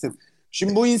dinleyeceksin.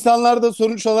 Şimdi bu insanlar da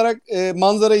sonuç olarak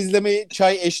manzara izlemeyi,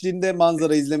 çay eşliğinde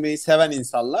manzara izlemeyi seven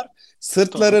insanlar.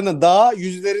 Sırtlarını dağa,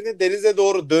 yüzlerini denize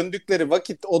doğru döndükleri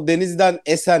vakit o denizden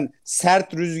esen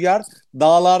sert rüzgar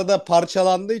dağlarda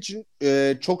parçalandığı için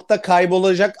çok da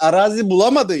kaybolacak arazi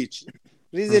bulamadığı için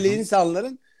Rizeli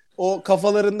insanların o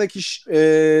kafalarındaki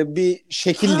bir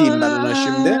şekil diyeyim ben ona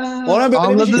şimdi. Ona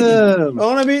böyle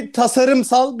ona bir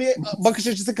tasarımsal bir bakış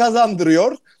açısı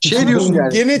kazandırıyor. Şey diyorsun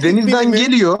yani. Genetik Denizden bilimi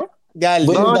geliyor. geldi.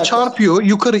 Bu- Dağa dakika. çarpıyor.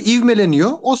 Yukarı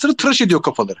ivmeleniyor. O sırada tıraş ediyor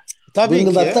kafaları. Tabii ki.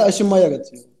 Bıngıldak'ta aşınma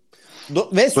yaratıyor.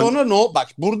 Ve sonra bak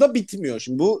burada bitmiyor.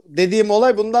 Şimdi bu dediğim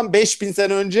olay bundan 5000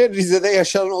 sene önce Rize'de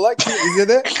yaşanan olay ki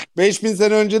Rize'de 5000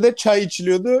 sene önce de çay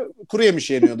içiliyordu, kuru yemiş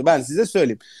yeniyordu. Ben size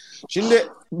söyleyeyim. Şimdi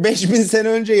 5000 sene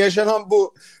önce yaşanan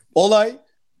bu olay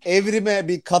evrime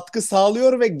bir katkı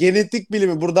sağlıyor ve genetik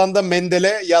bilimi buradan da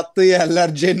Mendele yattığı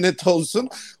yerler cennet olsun.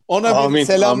 Ona Amin, bir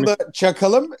selam da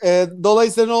çakalım.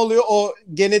 Dolayısıyla ne oluyor? O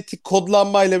genetik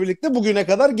kodlanmayla birlikte bugüne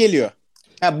kadar geliyor.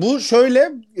 Ha, bu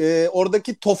şöyle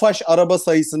oradaki Tofaş araba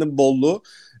sayısının bolluğu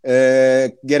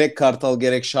gerek Kartal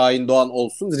gerek Şahin Doğan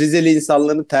olsun Rizeli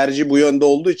insanların tercihi bu yönde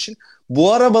olduğu için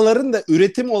bu arabaların da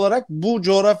üretim olarak bu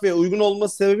coğrafyaya uygun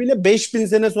olması sebebiyle 5000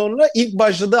 sene sonra ilk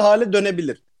başladığı hale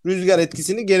dönebilir. Rüzgar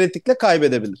etkisini genetikle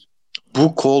kaybedebilir.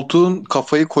 Bu koltuğun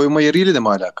kafayı koyma yeriyle de mi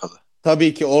alakalı?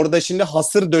 Tabii ki orada şimdi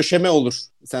hasır döşeme olur.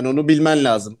 Sen onu bilmen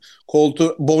lazım.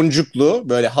 Koltuğu boncuklu,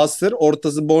 böyle hasır,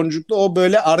 ortası boncuklu. O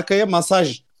böyle arkaya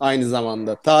masaj aynı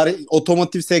zamanda.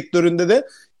 Otomotiv sektöründe de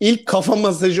ilk kafa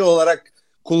masajı olarak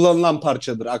kullanılan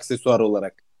parçadır, aksesuar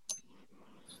olarak.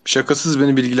 Şakasız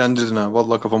beni bilgilendirdin ha.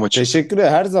 Vallahi kafam açık. Teşekkür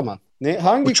ederim her zaman.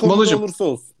 Hangi Uçmalıcım. konuda olursa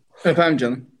olsun. Efendim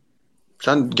canım.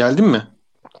 Sen geldin mi?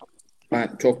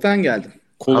 Ben çoktan geldim.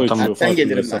 Kola tamam. içiyor, Sen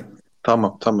gelirim farkındaysan. ben.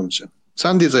 Tamam canım.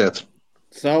 Sendeyiz hayatım.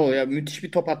 Sağ ol ya. Müthiş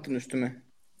bir top attın üstüme.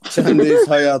 Sendeyiz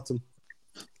hayatım.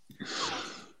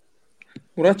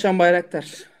 Muratcan Bayraktar.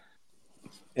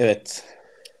 Evet.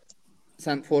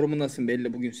 Sen formunasın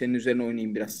belli. Bugün senin üzerine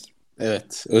oynayayım biraz.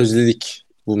 Evet. Özledik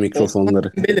bu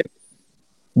mikrofonları. Dembele.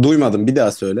 Duymadım. Bir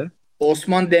daha söyle.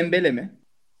 Osman Dembele mi?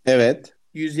 Evet.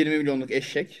 120 milyonluk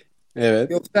eşek.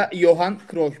 Evet. Yoksa Johan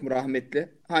Cruyff mu rahmetli?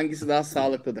 Hangisi daha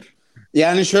sağlıklıdır?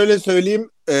 Yani şöyle söyleyeyim.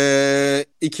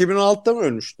 2016'da mı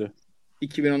ölmüştü?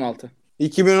 2016.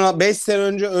 2005 sene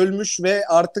önce ölmüş ve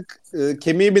artık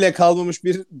kemiği bile kalmamış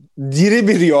bir diri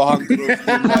bir Johan Cruyff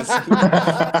diyeyim ben sana.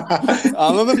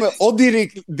 Anladın mı? O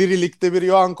dirilikte bir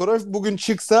Johan Cruyff bugün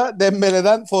çıksa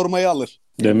Dembele'den formayı alır.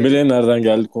 Dembele'ye nereden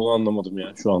geldik onu anlamadım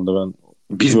ya şu anda ben.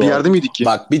 Biz bir yerde miydik ki?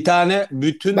 Bak bir tane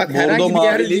bütün Bak bordo herhangi bir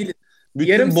yerde mavili değil.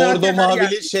 bütün Yarım saate bordo her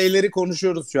mavili yer. şeyleri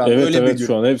konuşuyoruz şu an. Evet Öyle evet bir gün.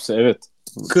 şu an hepsi evet.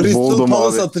 Crystal Bordo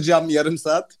Palace mavi. atacağım yarım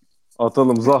saat.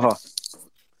 Atalım Zaha.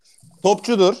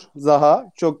 Topçudur Zaha.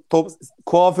 Çok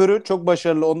kuaförü çok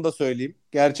başarılı onu da söyleyeyim.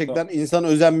 Gerçekten insan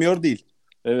özenmiyor değil.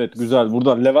 Evet güzel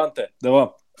buradan Levante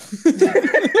devam.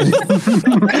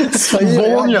 Sayıyor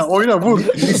ya. Bologna oyna vur.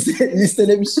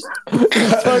 Listelemiş.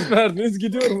 Tak verdiniz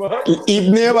gidiyorum ha.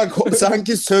 İbni'ye bak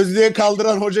sanki sözlüğe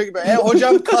kaldıran hoca gibi.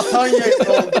 Hocam Katanya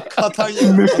oldu. Katanya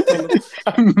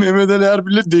atalım. Mehmet Ali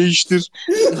Erbil'le değiştir.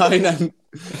 Aynen.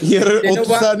 Yarın Genova- 30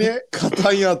 saniye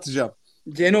Katanya atacağım.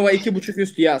 Cenova 2.5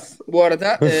 üst yaz. Bu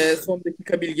arada son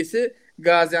dakika bilgisi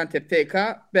Gaziantep FK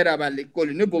beraberlik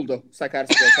golünü buldu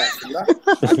Sakaryaspor karşısında.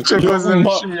 Çok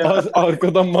özlemişim ya.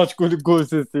 Arkadan maç golü gol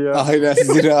sesi ya. Aynen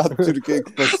Ziraat Türkiye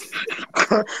Kupası.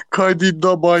 Kaydı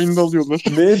iddia bayinde alıyorlar.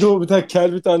 Neydi o bir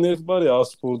tane herif var ya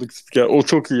Aspor'daki spiker. O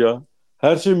çok iyi ya.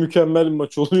 Her şey mükemmel bir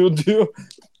maç oluyor diyor.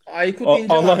 Aykut A- İnce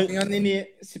var Alay- dünyanın en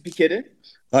iyi spikeri.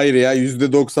 Hayır ya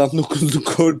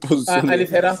 %99'luk gol pozisyonu. Ali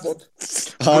Ferah Bot.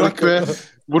 Burak be.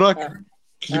 Burak. Ha.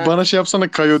 Bir bana şey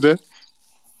yapsana Kayo de.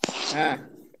 Ha.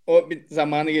 O bir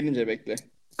zamanı gelince bekle.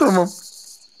 Tamam.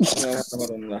 Var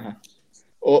onun daha.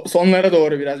 O sonlara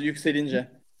doğru biraz yükselince.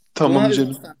 Tamam Ama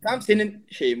canım. tam senin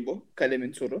şeyin bu.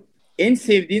 Kalemin soru. En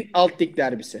sevdiğin alt lig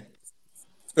derbisi.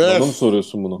 Bana mı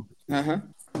soruyorsun bunu? Hı.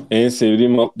 En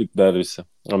sevdiğim alt lig derbisi.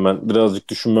 Ama ben birazcık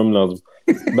düşünmem lazım.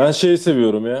 Ben şeyi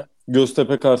seviyorum ya.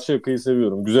 Göztepe Karşıyaka'yı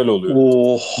seviyorum. Güzel oluyor.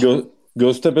 Oh.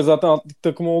 Göztepe zaten alt lig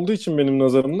takımı olduğu için benim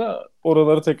nazarımda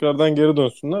oraları tekrardan geri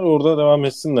dönsünler. Orada devam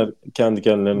etsinler kendi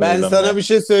kendilerine. Ben eğlenmeye. sana bir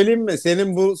şey söyleyeyim mi?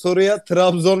 Senin bu soruya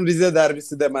Trabzon-Rize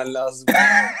derbisi demen lazım.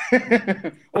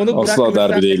 Onu Asla bırakmışlar.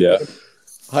 derbi değil ya.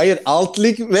 Hayır alt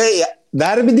lig ve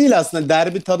derbi değil aslında.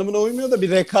 Derbi tanımına uymuyor da bir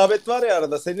rekabet var ya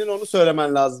arada. Senin onu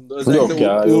söylemen lazımdı. Özellikle Yok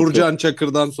ya, yok, Uğurcan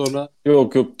Çakır'dan sonra.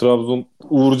 Yok Trabzon.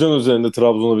 Uğurcan üzerinde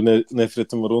Trabzon'a bir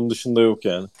nefretim var. Onun dışında yok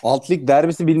yani. Alt lig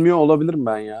derbisi bilmiyor olabilirim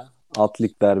ben ya. Alt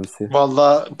lig derbisi.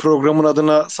 Valla programın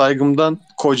adına saygımdan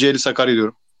Kocaeli Sakarya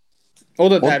diyorum.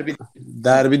 O da derbi.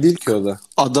 Derbi değil ki o da.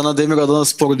 Adana Demir Adana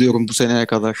Spor diyorum bu seneye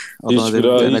kadar. Adana Demir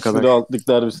gelene kadar. Hiçbiri alt lig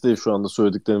derbisi değil şu anda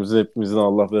söylediklerimizin hepimizin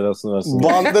Allah belasını versin.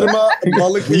 Bandırma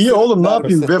Balıkesir Niye oğlum ne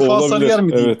yapayım? derbisi. Vefa Olabilir. Sarıyer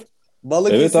mi diyeyim? Evet.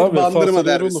 Balıkesir Evet abi Bandırma Vefa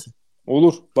Sarıyer derbisi.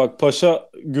 olur. Bak Paşa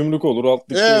Gümrük olur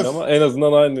alt lig Evet. değil ama en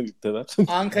azından aynı ligdeler.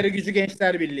 Ankara Gücü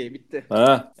Gençler Birliği bitti.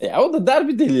 Ha. Ya o da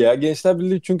derbi değil ya. Gençler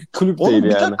Birliği çünkü kulüp Oğlum değil bir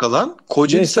yani. dakika lan.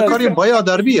 Kocaeli Gençler- Sakarya bayağı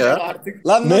derbi ya. Artık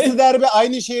Lan Ne? nasıl derbi?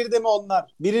 Aynı şehirde mi onlar?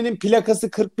 Birinin plakası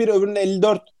 41 öbürünün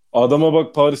 54. Adama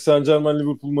bak Paris Saint-Germain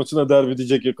Liverpool maçına derbi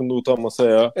diyecek yakında utanmasa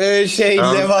ya.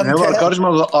 Ya, Levante. ne var kardeşim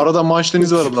arada maç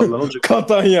deniz var lan. Ne olacak?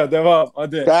 Katanya devam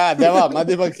hadi. Ha, devam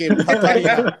hadi bakayım.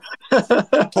 Katanya.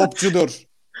 Topçudur.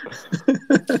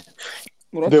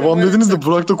 Murat Devam Kemal- dediniz de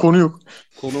Burak'ta konu yok.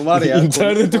 Konu var ya.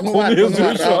 İnternette Konu konu var, yazıyor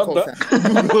var, şu rahat ol anda.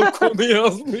 sen. Google'a konu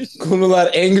yazmış. Konular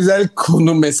en güzel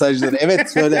konu mesajları.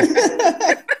 Evet söyle.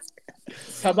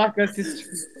 Sabah gazetesi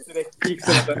çıkmış direkt ilk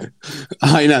sırada.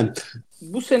 Aynen.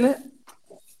 Bu sene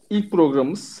ilk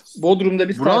programımız. Bodrum'da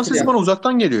biz Burak'ın tatil sesi yaptık. bana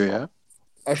uzaktan geliyor ya.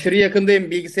 Aşırı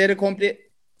yakındayım. Bilgisayarı komple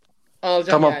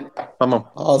alacağım Tamam. yani.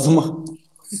 Tamam. Ağzıma.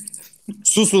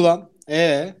 Sus ulan.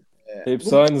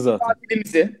 Hepsi Bu aynı zaten.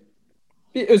 tatilimizi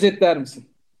bir özetler misin?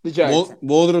 Rica etsem.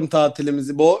 Bodrum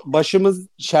tatilimizi. Başımız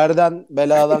şerden,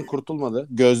 beladan kurtulmadı.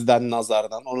 Gözden,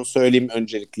 nazardan. Onu söyleyeyim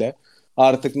öncelikle.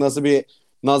 Artık nasıl bir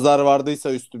nazar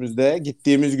vardıysa üstümüzde.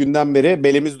 Gittiğimiz günden beri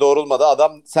belimiz doğrulmadı.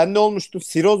 Adam sen ne olmuştun?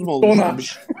 Siroz mu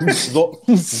olmuş?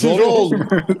 Dona. Zora oldu.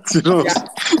 Tiroz.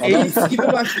 Ya, AIDS gibi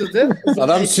başladı.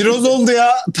 Adam siroz oldu ya.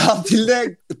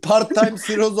 Tatilde part-time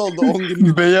siroz oldu 10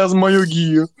 gün. Beyaz mayo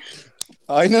giyiyor.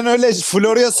 Aynen öyle.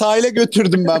 Florya sahile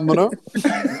götürdüm ben bunu.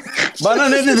 Bana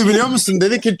ne dedi biliyor musun?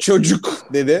 Dedi ki çocuk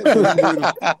dedi. Buyurun.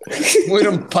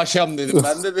 Buyurun paşam dedim.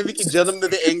 Ben de dedi ki canım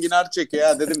dedi enginar çekiyor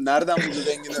ya. Dedim nereden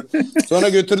buldun enginar? Sonra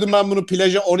götürdüm ben bunu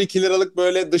plaja 12 liralık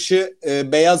böyle dışı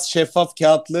beyaz şeffaf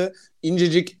kağıtlı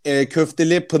incecik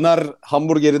köfteli Pınar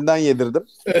hamburgerinden yedirdim.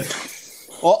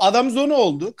 O adam zonu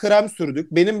oldu. Krem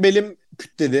sürdük. Benim belim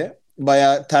kütledi.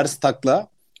 Bayağı ters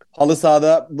takla. Halı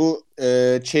sahada bu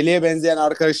çeliğe benzeyen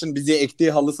arkadaşın bizi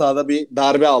ektiği halı sahada bir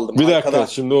darbe aldım. Bir dakika Arkada.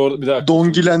 şimdi orada bir dakika.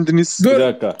 Dongilendiniz. Dur. Bir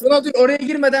dakika. Dur oraya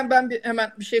girmeden ben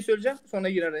hemen bir şey söyleyeceğim. Sonra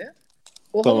gir araya.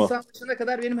 O Tamam. halı saha maçına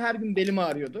kadar benim her gün belim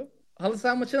ağrıyordu. halı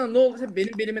saha maçında ne olduysa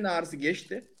benim belimin ağrısı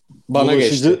geçti. Bana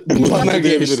geçti. Bana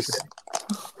geçti.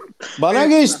 Bana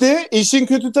geçti. İşin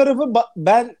kötü tarafı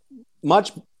ben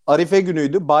maç Arife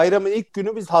günüydü. Bayramın ilk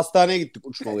günü biz hastaneye gittik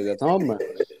Uçmalı'yla, tamam mı?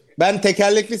 Ben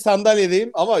tekerlekli sandalyedeyim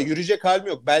ama yürüyecek halim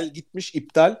yok. Bel gitmiş,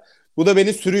 iptal. Bu da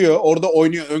beni sürüyor. Orada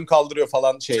oynuyor, ön kaldırıyor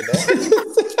falan şeyle.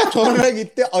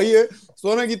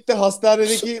 Sonra gitti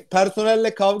hastanedeki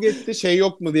personelle kavga etti. Şey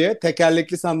yok mu diye,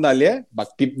 tekerlekli sandalye. Bak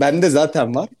bende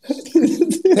zaten var.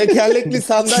 Tekerlekli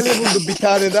sandalye buldu bir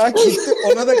tane daha. Gitti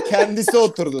ona da kendisi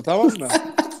oturdu, tamam mı?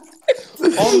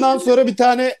 Ondan sonra bir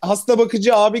tane hasta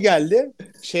bakıcı abi geldi.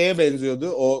 Şeye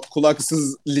benziyordu. O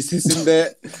kulaksız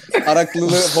lisesinde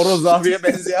Araklılı horoz abiye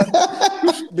benzeyen.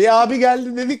 Bir abi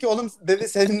geldi, dedi ki oğlum dedi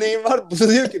senin neyin var? Bu da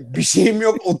diyor ki bir şeyim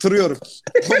yok, oturuyorum.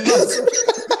 Ondan sonra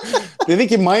dedi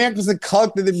ki manyak mısın,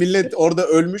 kalk dedi, millet orada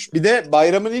ölmüş. Bir de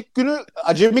bayramın ilk günü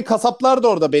acemi kasaplar da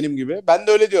orada benim gibi. Ben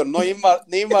de öyle diyorum.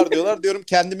 Neyin var diyorlar. Diyorum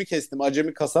kendimi kestim,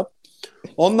 acemi kasap.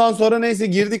 Ondan sonra neyse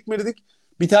girdik.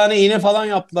 Bir tane iğne falan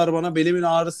yaptılar bana. Belimin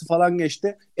ağrısı falan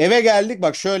geçti. Eve geldik.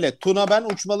 Bak şöyle. Tuna ben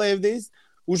Uçmalı evdeyiz.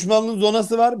 Uçmalı'nın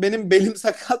zonası var. Benim belim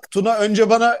sakat. Tuna önce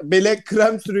bana bele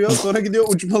krem sürüyor. Sonra gidiyor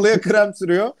Uçmalı'ya krem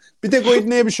sürüyor. Bir tek o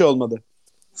ibneye bir şey olmadı.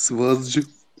 Sıvazcı.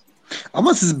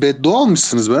 Ama siz beddua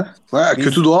almışsınız be. Baya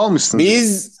kötü dua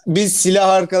almışsınız. Biz silah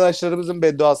arkadaşlarımızın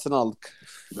bedduasını aldık.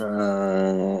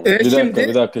 Evet, Bir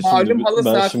şimdi dakika. malum halı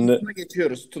Ben saha şimdi konusuna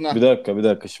geçiyoruz Tuna. bir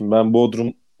dakika. Şimdi ben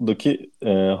Bodrum'daki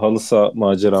halı saha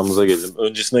maceramıza geldim.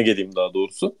 Öncesine geleyim daha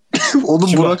doğrusu. Oğlum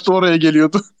Şimdi- Burak da oraya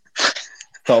geliyordu.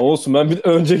 Tamam olsun, ben bir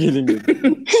önce geleyim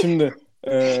dedim. Şimdi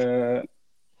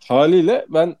haliyle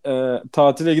ben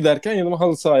tatile giderken yanıma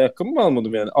halı saha ayakkabımı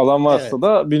almadım yani. Alan varsa Evet.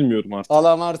 da bilmiyorum artık.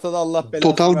 Allah varsa da Allah belasını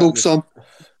Total vermesin. 90.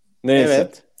 Neyse.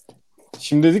 Evet.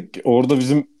 Şimdi dedik orada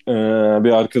bizim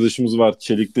bir arkadaşımız var,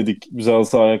 Çelik dedik. Bize halı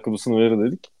saha ayakkabısını verir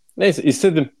dedik. Neyse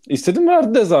istedim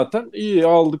verdi de zaten. İyi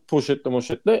aldık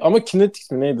poşetle. Ama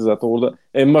kinetik mi neydi zaten orada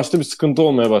en başta bir sıkıntı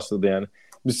olmaya başladı yani.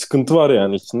 Bir sıkıntı var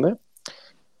yani içinde.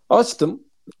 Açtım.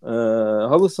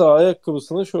 Halı saha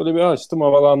ayakkabısını şöyle bir açtım,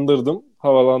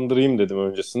 havalandırayım dedim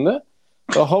öncesinde.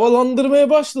 Ya, havalandırmaya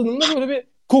başladığımda böyle bir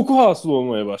koku hasıl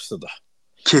olmaya başladı.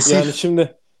 Kesin. Yani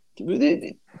şimdi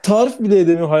böyle tarif bile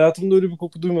edemiyorum. Hayatımda öyle bir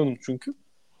koku duymadım çünkü.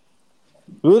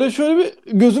 Böyle şöyle bir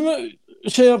gözümü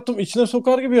şey yaptım, içine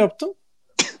sokar gibi yaptım.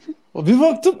 Bir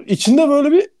baktım içinde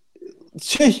böyle bir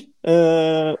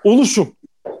oluşum.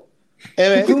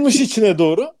 Evet. Tıkılmış içine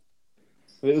doğru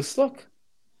ve ıslak.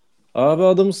 Abi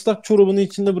adam ıslak çorabını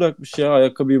içinde bırakmış ya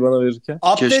ayakkabıyı bana verirken.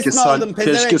 Abdest mi aldın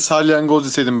Keşke pezevenk? salyangoz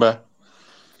deseydim be.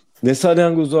 Ne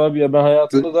salyangozu abi ya, ben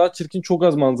hayatımda daha çirkin çok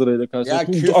az manzarayla Ya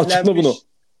karşılaştım. Açıkla bunu.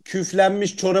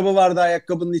 küflenmiş çorabı vardı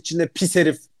ayakkabının içinde, pis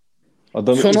herif.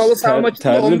 Adam Son halı saha maçında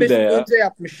terli 15 bir de gün ya. önce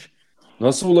yapmış.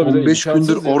 Nasıl olabilir? 15 İmkansız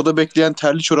gündür ya. orada bekleyen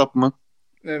terli çorap mı?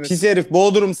 Evet. Pis herif.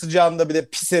 Bodrum sıcağında bir de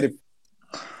pis herif.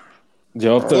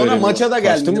 Cevap da Sonra veremiyorum. maça da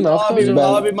Kaçtın geldim. mı, ne yaptın?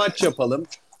 Abi maç yapalım.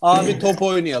 Abi top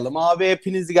oynayalım. Abi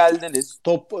hepiniz geldiniz.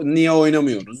 Top niye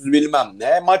oynamıyoruz bilmem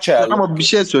ne. Maç ayarladık. Ama bir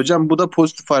şey söyleyeceğim. Bu da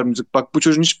pozitif ayrımcılık. Bak bu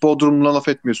çocuğun hiç Bodrum'la laf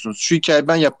etmiyorsunuz. Şu hikayeyi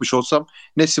ben yapmış olsam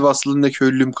ne Sivaslılığım ne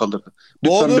köylülüğüm kalırdı.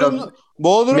 Lütfen biraz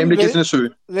Bodrum memleketine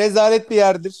söyleyin. rezalet bir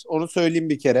yerdir. Onu söyleyeyim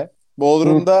bir kere.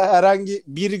 Bodrum'da herhangi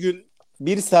bir gün,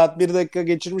 bir saat, bir dakika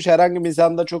geçirmiş herhangi bir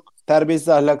insan da çok terbiyesiz,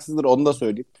 ahlaksızdır. Onu da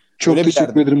söyleyeyim. Çok Öyle bir teşekkür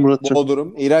yerdir. ederim Muratcan.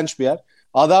 Bodrum iğrenç bir yer.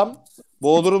 Adam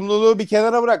Bodrumluluğu bir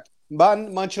kenara bırak.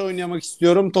 Ben maç oynamak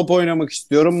istiyorum, top oynamak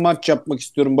istiyorum, maç yapmak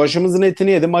istiyorum. Başımızın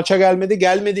etini yedi. Maça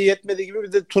gelmedi yetmedi gibi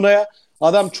bir de Tuna'ya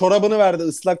adam çorabını verdi,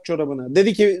 ıslak çorabını.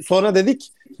 Sonra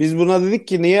dedik biz buna dedik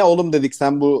ki niye oğlum dedik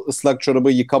sen bu ıslak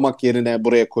çorabı yıkamak yerine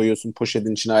buraya koyuyorsun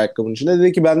poşetin içine, ayakkabının içine.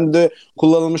 Dedi ki ben de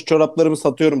kullanılmış çoraplarımı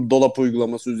satıyorum dolap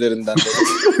uygulaması üzerinden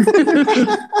dedi.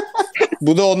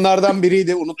 Bu da onlardan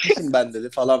biriydi, unutmuşum ben dedi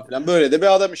falan filan. Böyle de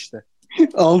bir adam işte.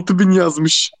 6000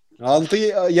 yazmış.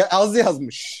 Az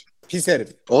yazmış. Pis herif.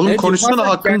 Oğlum Evet, konuşsana, bazen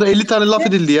hakkında 50 tane laf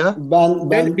edildi ya.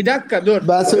 Ben Bir dakika dur.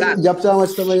 yapacağım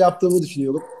açıklamayı yaptığımı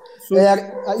düşünüyorum. Sus. Eğer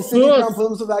istediğin Sus.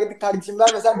 kampanımızı verdik kardeşim,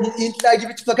 vermesen bir ilkler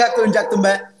gibi çıplak ayakta oynayacaktım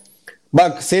be.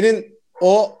 Bak senin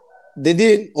o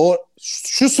dediğin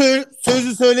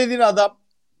sözü söylediğin adam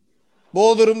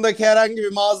Bodrum'daki herhangi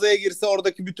bir mağazaya girse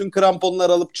oradaki bütün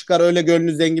kramponları alıp çıkar, öyle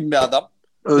gönlü zengin bir adam.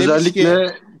 Özellikle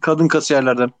kadın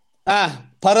kasiyerlerden.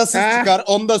 Parasız Heh. çıkar,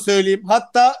 onu da söyleyeyim.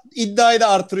 Hatta iddiayı da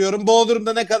artırıyorum.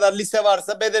 Bodrum'da ne kadar lise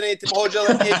varsa beden eğitimi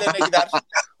hocaların evlerine gider.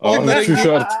 Onların Abi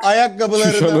şu artık. Şu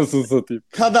ayakkabılarını anasını satayım.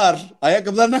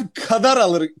 ayakkabılarından kadar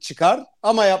alır çıkar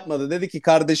ama yapmadı. Dedi ki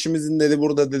kardeşimizin dedi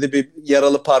burada dedi bir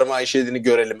yaralı parmağı işlediğini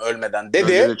görelim ölmeden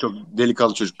dedi. Öyle de çok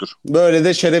delikanlı çocuktur. Böyle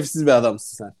de şerefsiz bir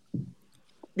adamsın sen.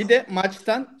 Bir de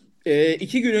maçtan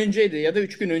 2 gün önceydi ya da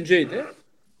 3 gün önceydi.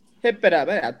 hep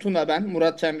beraber yani Tuna, ben,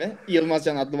 Muratcan ve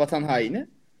Yılmazcan adlı vatan haini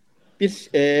bir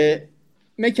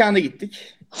mekana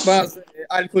gittik. Bazı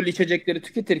alkollü içecekleri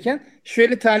tüketirken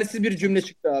şöyle talihsiz bir cümle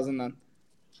çıktı ağzından.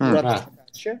 Muratcan'a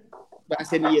karşı. Ben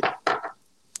seni yerim.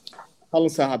 Halı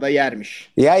sahada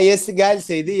yermiş. Ya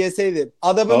gelseydi yeseydi.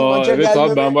 Adamın Aa, maça evet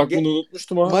gelmeme, abi ben bak bunu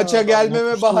unutmuştum ha. maça Ben gelmeme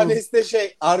unutmuştum. bahanesi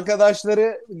de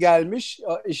arkadaşları gelmiş.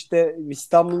 İşte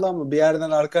İstanbul'dan mı bir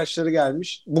yerden arkadaşları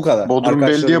gelmiş. Bu kadar. Bodrum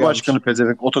Arkadaşları Belediye gelmiş. Başkanı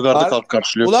pezevenk otogarda kalk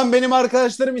karşılıyor. Ulan benim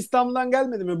arkadaşlarım İstanbul'dan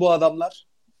gelmedi mi bu adamlar?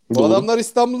 Bu Doğru. adamlar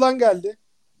İstanbul'dan geldi.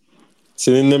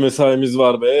 Seninle mesaimiz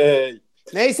var be.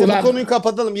 Neyse Ulan- bu konuyu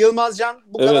kapatalım. Yılmazcan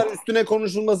bu Evet. kadar üstüne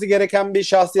konuşulması gereken bir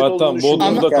şahsiyet Hatta olduğunu düşünüyorum.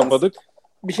 Bodrum'da Ama- kapadık.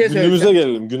 Bir şey Günümüze söyleyeceğim.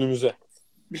 gelelim günümüze.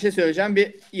 Bir şey söyleyeceğim.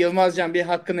 Bir Yılmazcan bir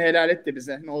hakkını helal et de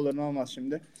bize. Ne olur ne olmaz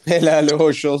şimdi. Helali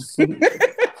hoş olsun.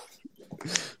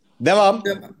 Devam.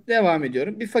 Devam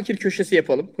ediyorum. Bir fakir köşesi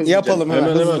yapalım. Hızlıca. Yapalım hemen.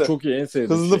 Hemen hızlı. hemen çok iyi en sevdiğim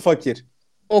Hızlı şey. fakir.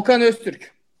 Okan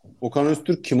Öztürk. Okan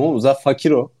Öztürk kim oğlum? Zaten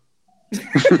fakir o.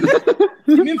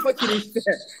 Kimin fakiri işte?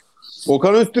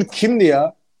 Okan Öztürk kimdi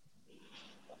ya?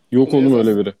 Yok oğlum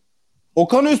öyle biri.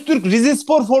 Okan Öztürk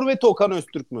Rizespor forveti Okan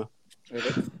Öztürk mü? Evet.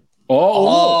 Aa o mu?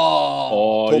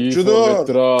 Aa, iyi Topçudur.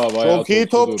 forvettir ha. Bayağı Çok iyi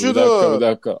topçudur. Bir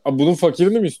dakika. Abi bunun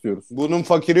fakirini mi istiyoruz? Bunun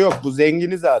fakiri yok. Bu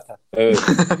zengini zaten. Evet.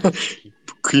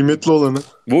 Kıymetli olanı.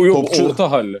 Bu yok Topçu.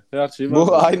 orta halli. Her şey var.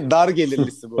 Bu aynı dar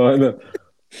gelirlisi bu. Aynen.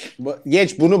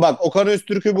 Geç bunu bak. Okan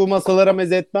Öztürk'ü bu masalara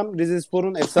meze etmem.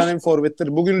 Rizespor'un efsane bir forvettir.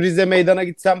 Bugün Rize meydana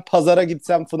gitsem, pazara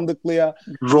gitsem, Fındıklı'ya,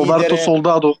 Roberto İyidere.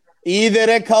 Soldado.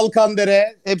 İyidere,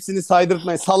 Kalkandere hepsini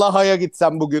saydırtmayın. Salah'a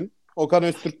gitsem bugün. Okan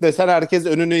Öztürk desen herkes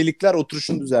önünü ilikler,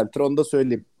 oturuşunu düzeltir. Onu da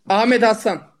söyleyeyim. Ahmet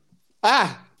Hasan. Ah!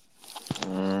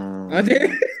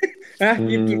 Hadi.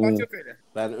 Deyip durmak yok öyle.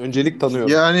 Ben öncelik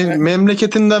tanıyorum. Yani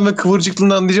memleketinden ve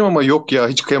kıvırcıklığından diyeceğim ama yok ya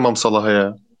hiç kıyamam Salah'a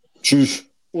ya. Çüş.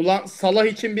 Ulan Salah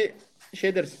için bir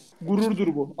şeydir.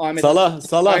 Gururdur bu. Ahmet Hasan.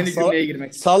 Salah, Aynı cümleye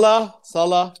girmek.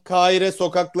 Salah, Kahire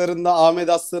sokaklarında Ahmet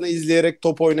Aslan'ı izleyerek,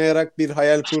 top oynayarak bir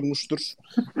hayal kurmuştur.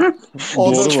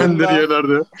 Kendileri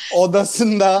yerlerde.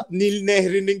 Odasında Nil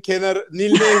Nehri'nin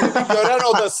gören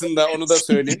odasında, onu da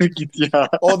söyleyeyim. Git ya.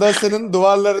 Odasının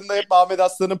duvarlarında hep Ahmet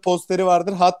Aslan'ın posteri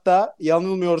vardır. Hatta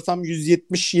yanılmıyorsam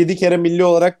 177 kere milli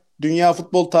olarak dünya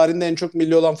futbol tarihinde en çok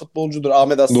milli olan futbolcudur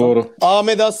Ahmet Aslan. Doğru.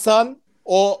 Ahmet Aslan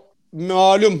o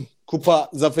malum kupa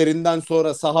zaferinden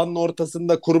sonra sahanın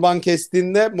ortasında kurban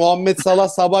kestiğinde Muhammed Salah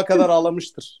sabaha kadar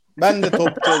ağlamıştır. Ben de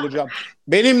topçu olacağım.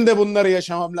 Benim de bunları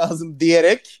yaşamam lazım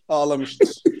diyerek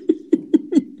ağlamıştır.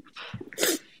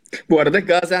 Bu arada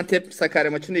Gaziantep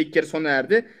Sakarya maçında ilk yarı sona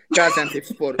erdi. Gaziantep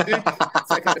Spor 3,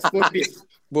 Sakarya Spor 1.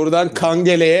 Buradan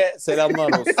Kangele'ye selamlar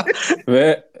olsun.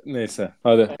 Ve neyse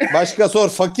hadi. Başka sor,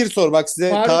 fakir sor. Bak size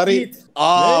Faruk tarih... Yiğit.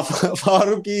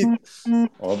 Faruk Yiğit.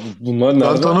 Abi bunlar Ben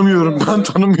nereden?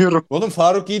 tanımıyorum. Oğlum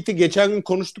Faruk Yiğit'i geçen gün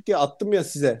konuştuk ya, attım ya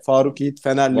size. Faruk Yiğit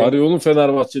Fenerli. Var ya oğlum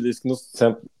Fenerbahçe'de eski nasıl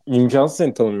sen imkansız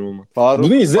seni tanımıyor olman. Faruk.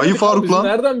 Bunu izlemedik. Ayı Faruk Biz lan.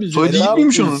 nereden bileceğiz? Soyadı Yiğit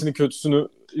miymiş onun? İyisini kötüsünü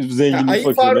Ya, zenginliği Ayı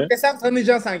fakirine. Faruk desem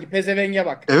tanıyacaksın sanki. Pezevenge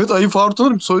bak. Evet Ayı Faruk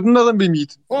tanırım. Soyadın nereden benim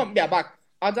Yiğit? Oğlum ya bak.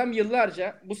 Adam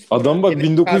yıllarca bu sporun Adam bak yeni-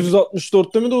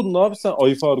 1964'te mi doğdun abi sen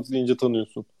Ayı Faruk deyince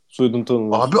tanıyorsun. Soyadını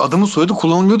tanımıyorsun. Abi adamın soyadı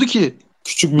kullanılmıyordu ki.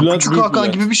 Küçük Bülent Küçük Büyük Hakan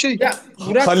Bülent. gibi bir şey. Ya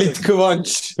Burak, Halit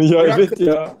Kıvanç. Ya Burak- evet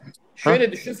ya.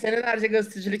 şöyle düşün, senelerce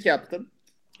gazetecilik yaptın.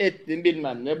 Ettin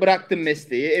bilmem ne. Bıraktın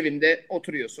mesleği, evinde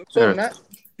oturuyorsun. Sonra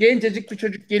gencecik bir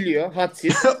çocuk geliyor,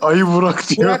 hadsiz. Ayı Burak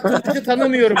diyor. Burak Kılıç'ı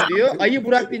tanımıyorum diyor. Ayı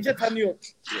Burak deyince tanıyor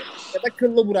diyor. Ya da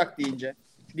kıllı Burak deyince.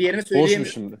 Diğerini Hoş mu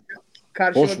söyleyemiyorum. şimdi?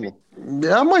 Karşıma Hoş bir- mu?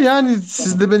 Ya ama yani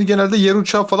siz de beni genelde yer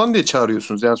uçağı falan diye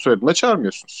çağırıyorsunuz. Yani soyadımla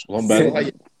çağırmıyorsunuz. Ulan ben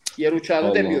Hayır. Yer uçağını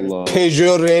Allah demiyoruz. Allah.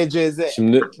 Peugeot RCZ.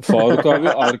 Şimdi Faruk abi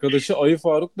arkadaşı Ayı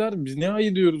Faruk der. Biz ne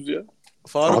ayı diyoruz ya?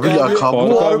 Faruk Abi abi. lakabı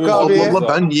Faruk Faruk abi- abi. Allah Allah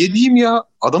ben niye diyeyim ya?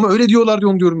 Adama öyle diyorlar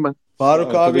diyorum ben. Faruk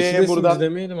Arkadaşı abiye desin, buradan biz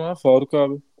demeyelim ha Faruk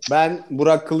abi. ben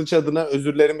Burak Kılıç adına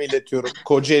özürlerimi iletiyorum.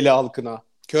 Kocaeli halkına.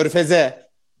 Körfez'e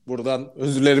buradan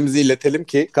özürlerimizi iletelim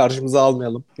ki karşımıza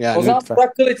almayalım. Yani O zaman lütfen.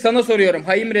 Burak Kılıç sana soruyorum.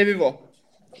 Hayim Revivo.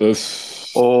 Öf.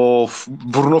 Of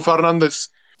Bruno Fernandes.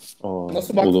 Aa,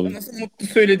 Nasıl bak, olabilir. nasıl mutlu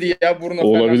söyledi ya Bruno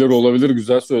Olabilir Fernandes. olabilir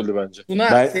güzel söyledi bence.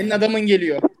 Buna Ben- senin adamın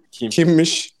geliyor.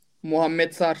 Kimmiş?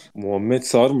 Muhammed Sar. Muhammed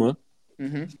Sar mı? Hı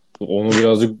hı. Onu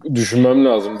birazcık düşünmem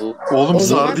lazım bu. Oğlum O Sar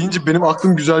zaman- deyince benim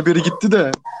aklım güzel bir yere gitti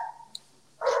de.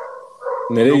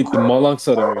 Nereye gitti? Malang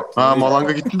Sar'a mı gitti? Ha Nereye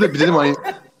Malanga gitti de bir dedim hani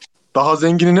daha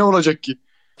zengini ne olacak ki?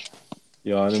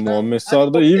 Yani Muhammed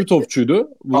Sar da iyi bir topçuydu.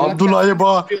 Bu... Abdullah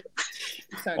Bağ. Bir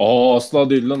saniye. Aa asla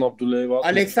değil lan Abdullah Eyvah.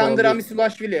 Alexander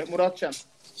Amisulashvili, Muratcan.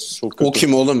 Çok kötü. O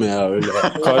kim oğlum ya öyle?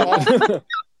 Kay-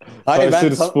 Hayır ben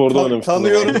Kayseri Spor'da oynamıştı.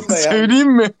 tanıyorum da yani.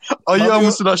 Söyleyeyim mi? Ayı Tabii.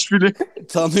 Amusrashvili.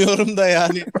 Tanıyorum da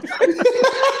yani.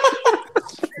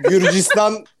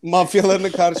 Gürcistan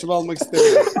mafyalarını karşıma almak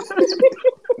istemiyorum.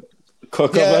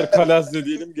 Kakaber Kalazze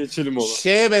diyelim geçelim ona.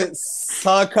 Şeye ben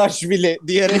Saakashvili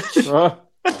diyerek Ha,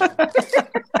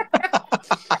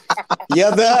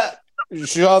 ya da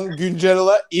şu an güncel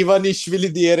olan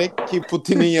Ivanishvili diyerek ki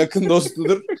Putin'in yakın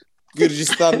dostudur.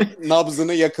 Gürcistan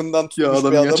nabzını yakından Ya tutmuş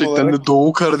adam bir adam gerçekten olarak. de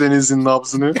Doğu Karadeniz'in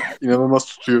nabzını inanılmaz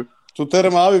tutuyor.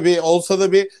 Tutarım abi. Bir olsa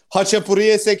da bir haçapuri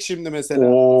yesek şimdi mesela.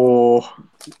 Oo,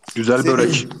 güzel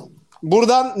börek.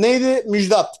 Buradan neydi?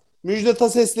 Müjdat. Müjdat'a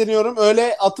sesleniyorum.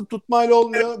 Öyle atıp tutmayla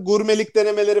olmuyor. Gurmelik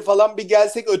denemeleri falan bir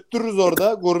gelsek öttürürüz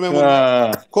orada. Gurme murme.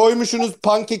 ha. Koymuşsunuz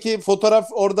pankeki fotoğraf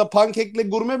orada pankekle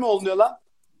gurme mi oluyor lan?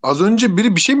 Az önce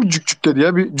biri bir şey mi cükcük dedi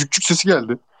ya? Bir cükcük sesi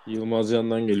geldi. Yılmaz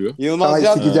Can'dan geliyor. Yılmaz Ay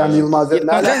Can. sikeceğim Yılmaz.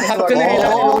 Yılmaz Can hakkını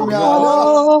helal ediyorum ya.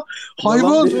 Aa,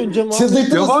 hayvan. Önce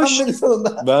Çıldırttınız Yavaş. lan beni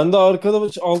sonunda. Ben de arkada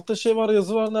altta şey var,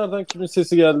 yazı var, nereden kimin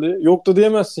sesi geldi. Yok da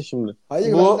diyemezsin şimdi.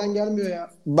 Hayır Bu- benden gelmiyor ya.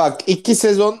 Bak 2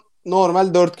 sezon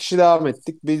normal 4 kişi devam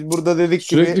ettik. Biz burada dedik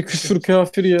Sürekli ki küfür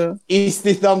kafir ya.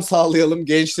 istihdam sağlayalım.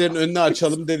 Gençlerin önünü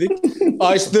açalım dedik.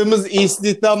 Açtığımız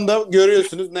istihdamda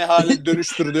görüyorsunuz ne hale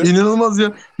dönüştürdü. İnanılmaz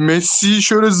ya. Messi'yi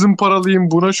şöyle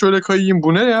zımparalayayım, buna şöyle kayayım.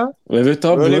 Bu ne ya? Evet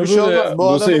abi Böyle böyle bir şey böyle olmaz. ya. Bu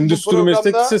Burası adamın bu endüstri programda-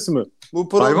 meslek lisesi mi? Bu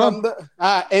programda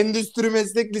Endüstri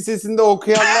Meslek Lisesi'nde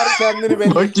okuyanlar kendini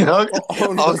belli. Bak ya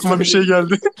Onu da aklıma bir şey söyleyeyim.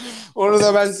 geldi. Onu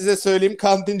da ben size söyleyeyim.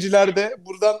 Kantinciler de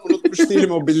buradan unutmuş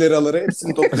değilim o 1 liraları.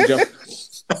 Hepsini toplayacağım.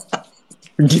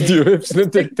 Gidiyor,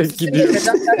 hepsine tek tek gidiyor. Beden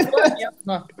dersi var mı ya?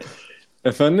 Ha.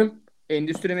 Efendim?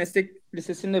 Endüstri Meslek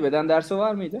Lisesi'nde beden dersi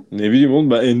var mıydı? Ne bileyim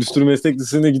oğlum, ben endüstri meslek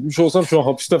lisesine gitmiş olsam şu an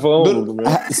hapiste falan Dur. olurdum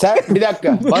ya. Sen bir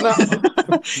dakika. Bana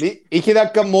 2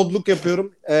 dakika modluk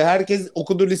yapıyorum. Herkes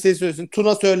okuduğu liseyi söylesin.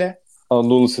 Tuna söyle.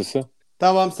 Anadolu Lisesi.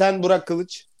 Tamam sen Burak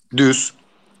Kılıç. Düz.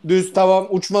 Düz tamam.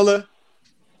 Uçmalı.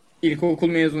 İlkokul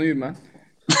mezunuyum ben.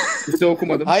 Lise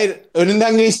okumadım. Hayır.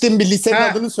 Önünden geçtiğim bir lisenin Ha.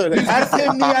 adını söyle.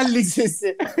 Ertem Nihal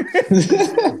Lisesi.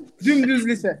 Dümdüz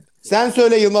lise. Sen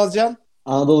söyle Yılmazcan.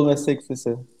 Anadolu Meslek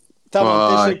Lisesi.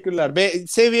 Tamam Vay. teşekkürler.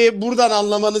 Seviyeyi buradan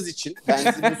anlamanız için. Ben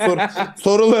size bu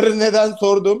soruları neden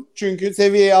sordum? Çünkü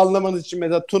seviyeyi anlamanız için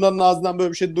mesela Tuna'nın ağzından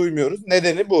böyle bir şey duymuyoruz.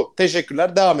 Nedeni bu.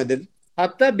 Teşekkürler. Devam edelim.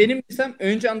 Hatta benim lisem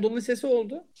önce Anadolu Lisesi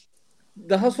oldu.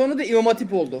 Daha sonra da İmam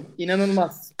Hatip oldu.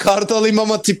 İnanılmaz. Kartal İmam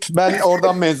Hatip. Ben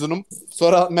oradan mezunum.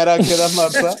 Sonra merak eden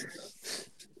varsa.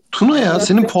 Tuna ya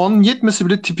senin puanın yetmese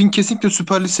bile tipin kesinlikle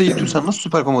süper liseye yetiyor. Sen nasıl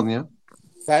süper yapamadın ya?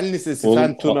 Fen Lisesi. Oğlum,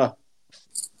 Fen Tuna.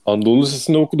 Anadolu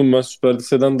Lisesi'nde okudum ben. Süper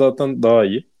Liseden zaten daha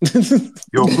iyi.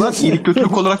 Yok lan iyilik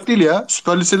kötülük olarak değil ya.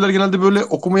 Süper liseler genelde böyle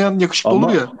okumayan yakışıklı Ama-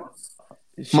 olur ya.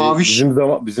 Maviş.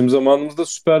 Bizim zamanımızda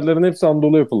süperlerin hepsi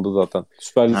Anadolu yapıldı zaten.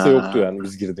 Süper Lise Ha. yoktu yani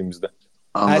biz girdiğimizde.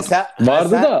 Anladım.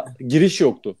 Vardı da giriş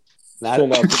yoktu. Son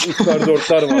artık 3'ler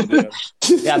 4'ler vardı yani.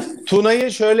 Ya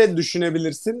Tuna'yı şöyle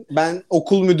düşünebilirsin. Ben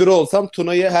okul müdürü olsam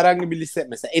Tuna'yı herhangi bir lise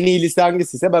mesela en iyi lise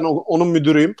hangisiyse ben onun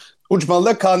müdürüyüm.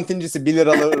 Uçmalı'da kantincisi 1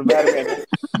 liraları vermeyene.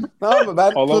 Tamam mı?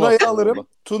 Ben Alamazsın Tuna'yı alırım. orada.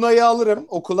 Tuna'yı alırım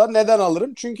okula. Neden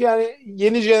alırım? Çünkü yani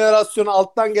yeni jenerasyona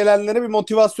alttan gelenlere bir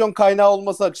motivasyon kaynağı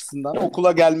olması açısından,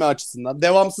 okula gelme açısından.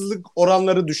 Devamsızlık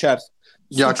oranları düşer.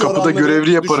 Ya Suç kapıda oranları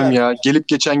görevli yaparım düşer. ya. Gelip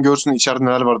geçen görsün içeride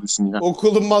neler var desin ya.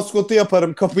 Okulun maskotu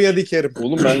yaparım. Kapıya dikerim.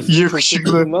 Oğlum ben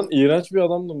Yakışıklı. lan iğrenç bir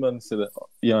adamdım ben lisede.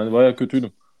 Yani bayağı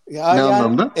kötüydüm. Ya Ne yani,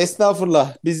 anlamda?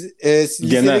 Estağfurullah. Biz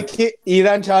lisedeki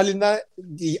iğrenç halinden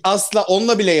asla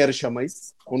onunla bile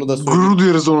yarışamayız. Onu da söyleyeyim. Gurur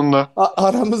duyarız onunla.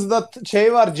 Aramızda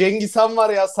şey var. Cengiz Han var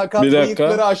ya sakat Bir dakika.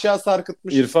 bıyıkları aşağı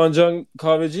sarkıtmış. İrfan Can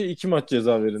Kahveci'ye 2 maç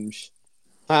ceza verilmiş.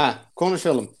 Ha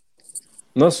konuşalım.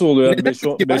 Nasıl oluyor? Neden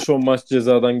ki ben? 5-10 maç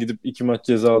cezadan gidip 2 maç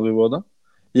ceza alıyor bu adam.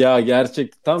 Ya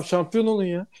gerçek. Tam şampiyon olun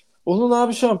ya. Olun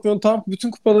abi şampiyon. Tam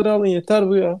bütün kupaları alın. Yeter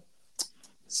bu ya. Cık,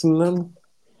 sinirlendim.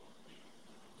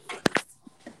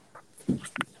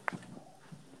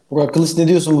 Burak Kılıç ne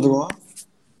diyorsun bu duruma?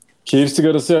 Keyif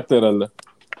sigarası yaktı herhalde.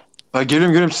 Ha,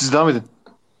 geliyorum siz devam edin.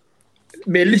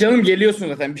 Belli canım geliyorsun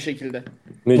zaten bir şekilde. Ve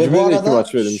bu Necmi'ye de 2 arada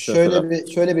maç verilmiş mesela.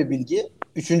 şöyle bir bilgi.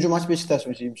 3. maç Beşiktaş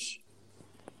maçıymış.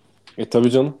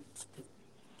 Tabii canım.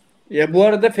 Ya bu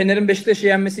arada Fener'in Beşiktaş'ı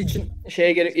yenmesi için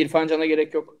İrfan Can'a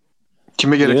gerek yok.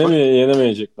 Kime gerek var?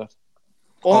 Yenemeyecekler.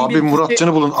 Abi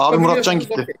Muratcan'ı bulun. Abi Muratcan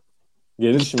gitti.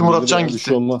 Gelir Gitti şimdi. Muratcan gelir, gitti. Bir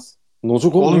şey olmaz. Ne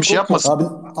olacak oğlum? Oğlum Ne bir şey korkuyorsun?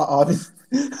 yapmasın. Abi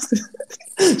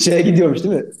şeye gidiyormuş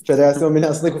değil mi? Federasyon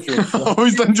binasına koşuyormuş. O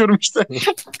yüzden diyorum işte.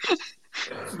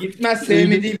 Gitmez,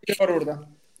 sevmediği biri var orada.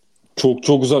 Çok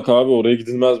çok uzak abi. Oraya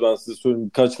gidilmez, ben size söyleyeyim.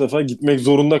 Birkaç defa gitmek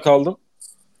zorunda kaldım.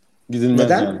 Gidilmez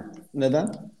Neden? yani.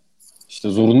 Neden? İşte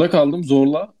zorunda kaldım.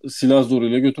 Zorla. Silah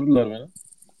zoruyla götürdüler beni.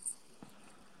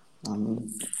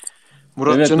 Anladım.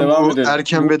 Muratcan'ın devam bu edelim.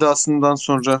 erken vedasından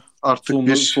sonra artık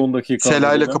bir Son dakika.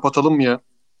 selayla kapatalım mı ya?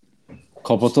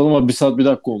 Kapatalım abi. 1 saat 1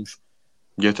 dakika olmuş.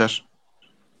 Yeter.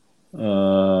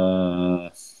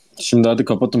 Şimdi hadi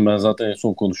kapatın. Ben zaten en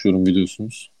son konuşuyorum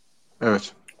biliyorsunuz.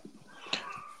 Evet.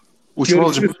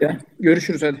 Uçmalcım. Görüşürüz ya.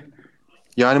 Görüşürüz hadi.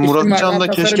 Yani İsim Muratcan vermem, da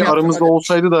tasarım keşke yaptım, aramızda hadi.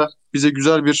 olsaydı da bize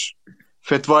güzel bir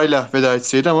fetvayla veda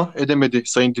etseydi ama edemedi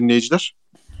sayın dinleyiciler.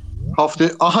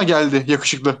 Aha geldi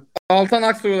yakışıklı. Altan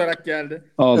Aksoy olarak geldi.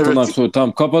 Altan Evet. Aksoy.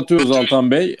 Tamam kapatıyoruz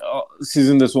Altan Bey.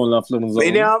 Sizin de son laflarınızı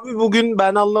Beni alalım. abi bugün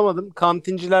ben anlamadım.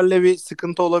 Kantincilerle bir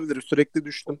sıkıntı olabilir. Sürekli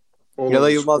düştüm. Ya da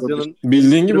Yılmazcan'ın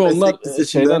Bildiğin gibi endüstri onlar meslek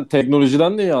lisesinden şeyden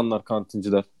teknolojiden de iyi anlar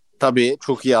kantinciler. tabii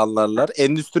çok iyi anlarlar.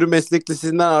 Endüstri meslek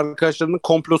lisesinden arkadaşlarının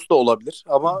komplosu da olabilir.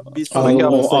 Ama bir sonraki Anadolu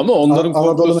hafta. meslek. Ama onların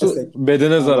Anadolu komplosu meslek.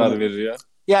 bedene zarar Anadolu. verir ya.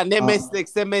 Ya ne Aa.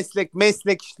 meslekse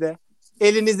meslek işte.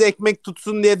 Elinize ekmek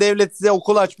tutsun diye devlet size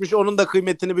okul açmış. Onun da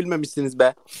kıymetini bilmemişsiniz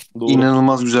be. Doğru.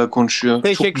 İnanılmaz güzel konuşuyor. Çok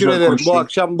Teşekkür güzel ederim. Bu konuşuyor.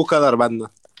 akşam bu kadar benden.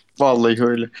 Vallahi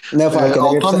öyle. Ne fark eder?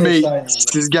 Altan Hepsi Bey aynı.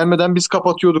 siz gelmeden biz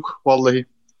kapatıyorduk vallahi.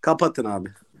 Kapatın abi.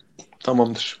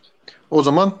 Tamamdır. O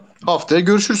zaman haftaya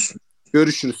görüşürüz.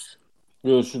 Görüşürüz.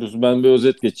 Görüşürüz. Ben bir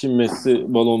özet geçeyim.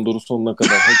 Messi Ballon d'Or'u sonuna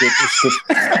kadar hak etmiştir.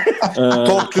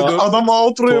 Topçudur. Adam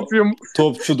outro To- yapıyor.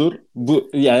 Topçudur. Bu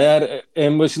yani eğer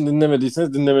en başını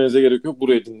dinlemediyseniz dinlemenize gerek yok.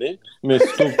 Burayı dinleyin.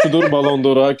 Messi topçudur. Ballon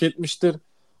d'Or'u hak etmiştir.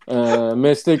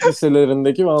 Meslek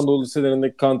liselerindeki ve Anadolu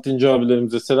liselerindeki kantinci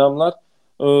abilerimize selamlar.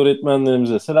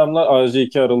 Öğretmenlerimize selamlar. Ayrıca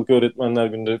 2 Aralık Öğretmenler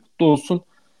Günü kutlu olsun.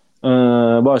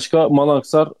 Başka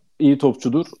Malaksar iyi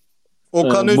topçudur.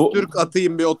 Okan Bu- Öztürk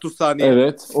atayım bir 30 saniye.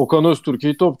 Evet. Okan Öztürk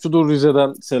iyi topçudur.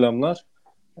 Rize'den selamlar.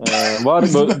 Var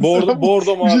bordo Bir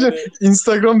şey mavili,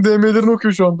 Instagram DM'lerini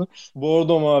okuyor şu anda.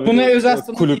 bordo mavili Tuna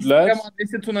Özaslan'ın kulüpler. Instagram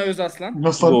adresi Tuna Özaslan.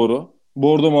 Nasıl? Doğru.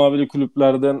 Bordo mavili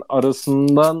kulüplerden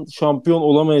arasından şampiyon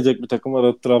olamayacak bir takım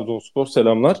var. Trabzonspor.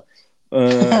 Selamlar.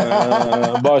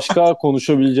 Başka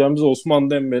konuşabileceğimiz Osman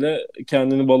Dembele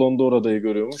kendini Ballon d'Or adayı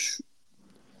görüyormuş.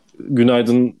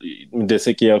 Günaydın mı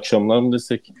desek, iyi akşamlar mı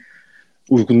desek,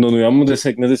 uykundan uyan mı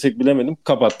desek, ne desek bilemedim.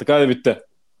 Kapattık. Hadi bitti.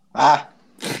 Ah.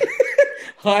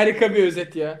 Harika bir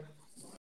özet ya.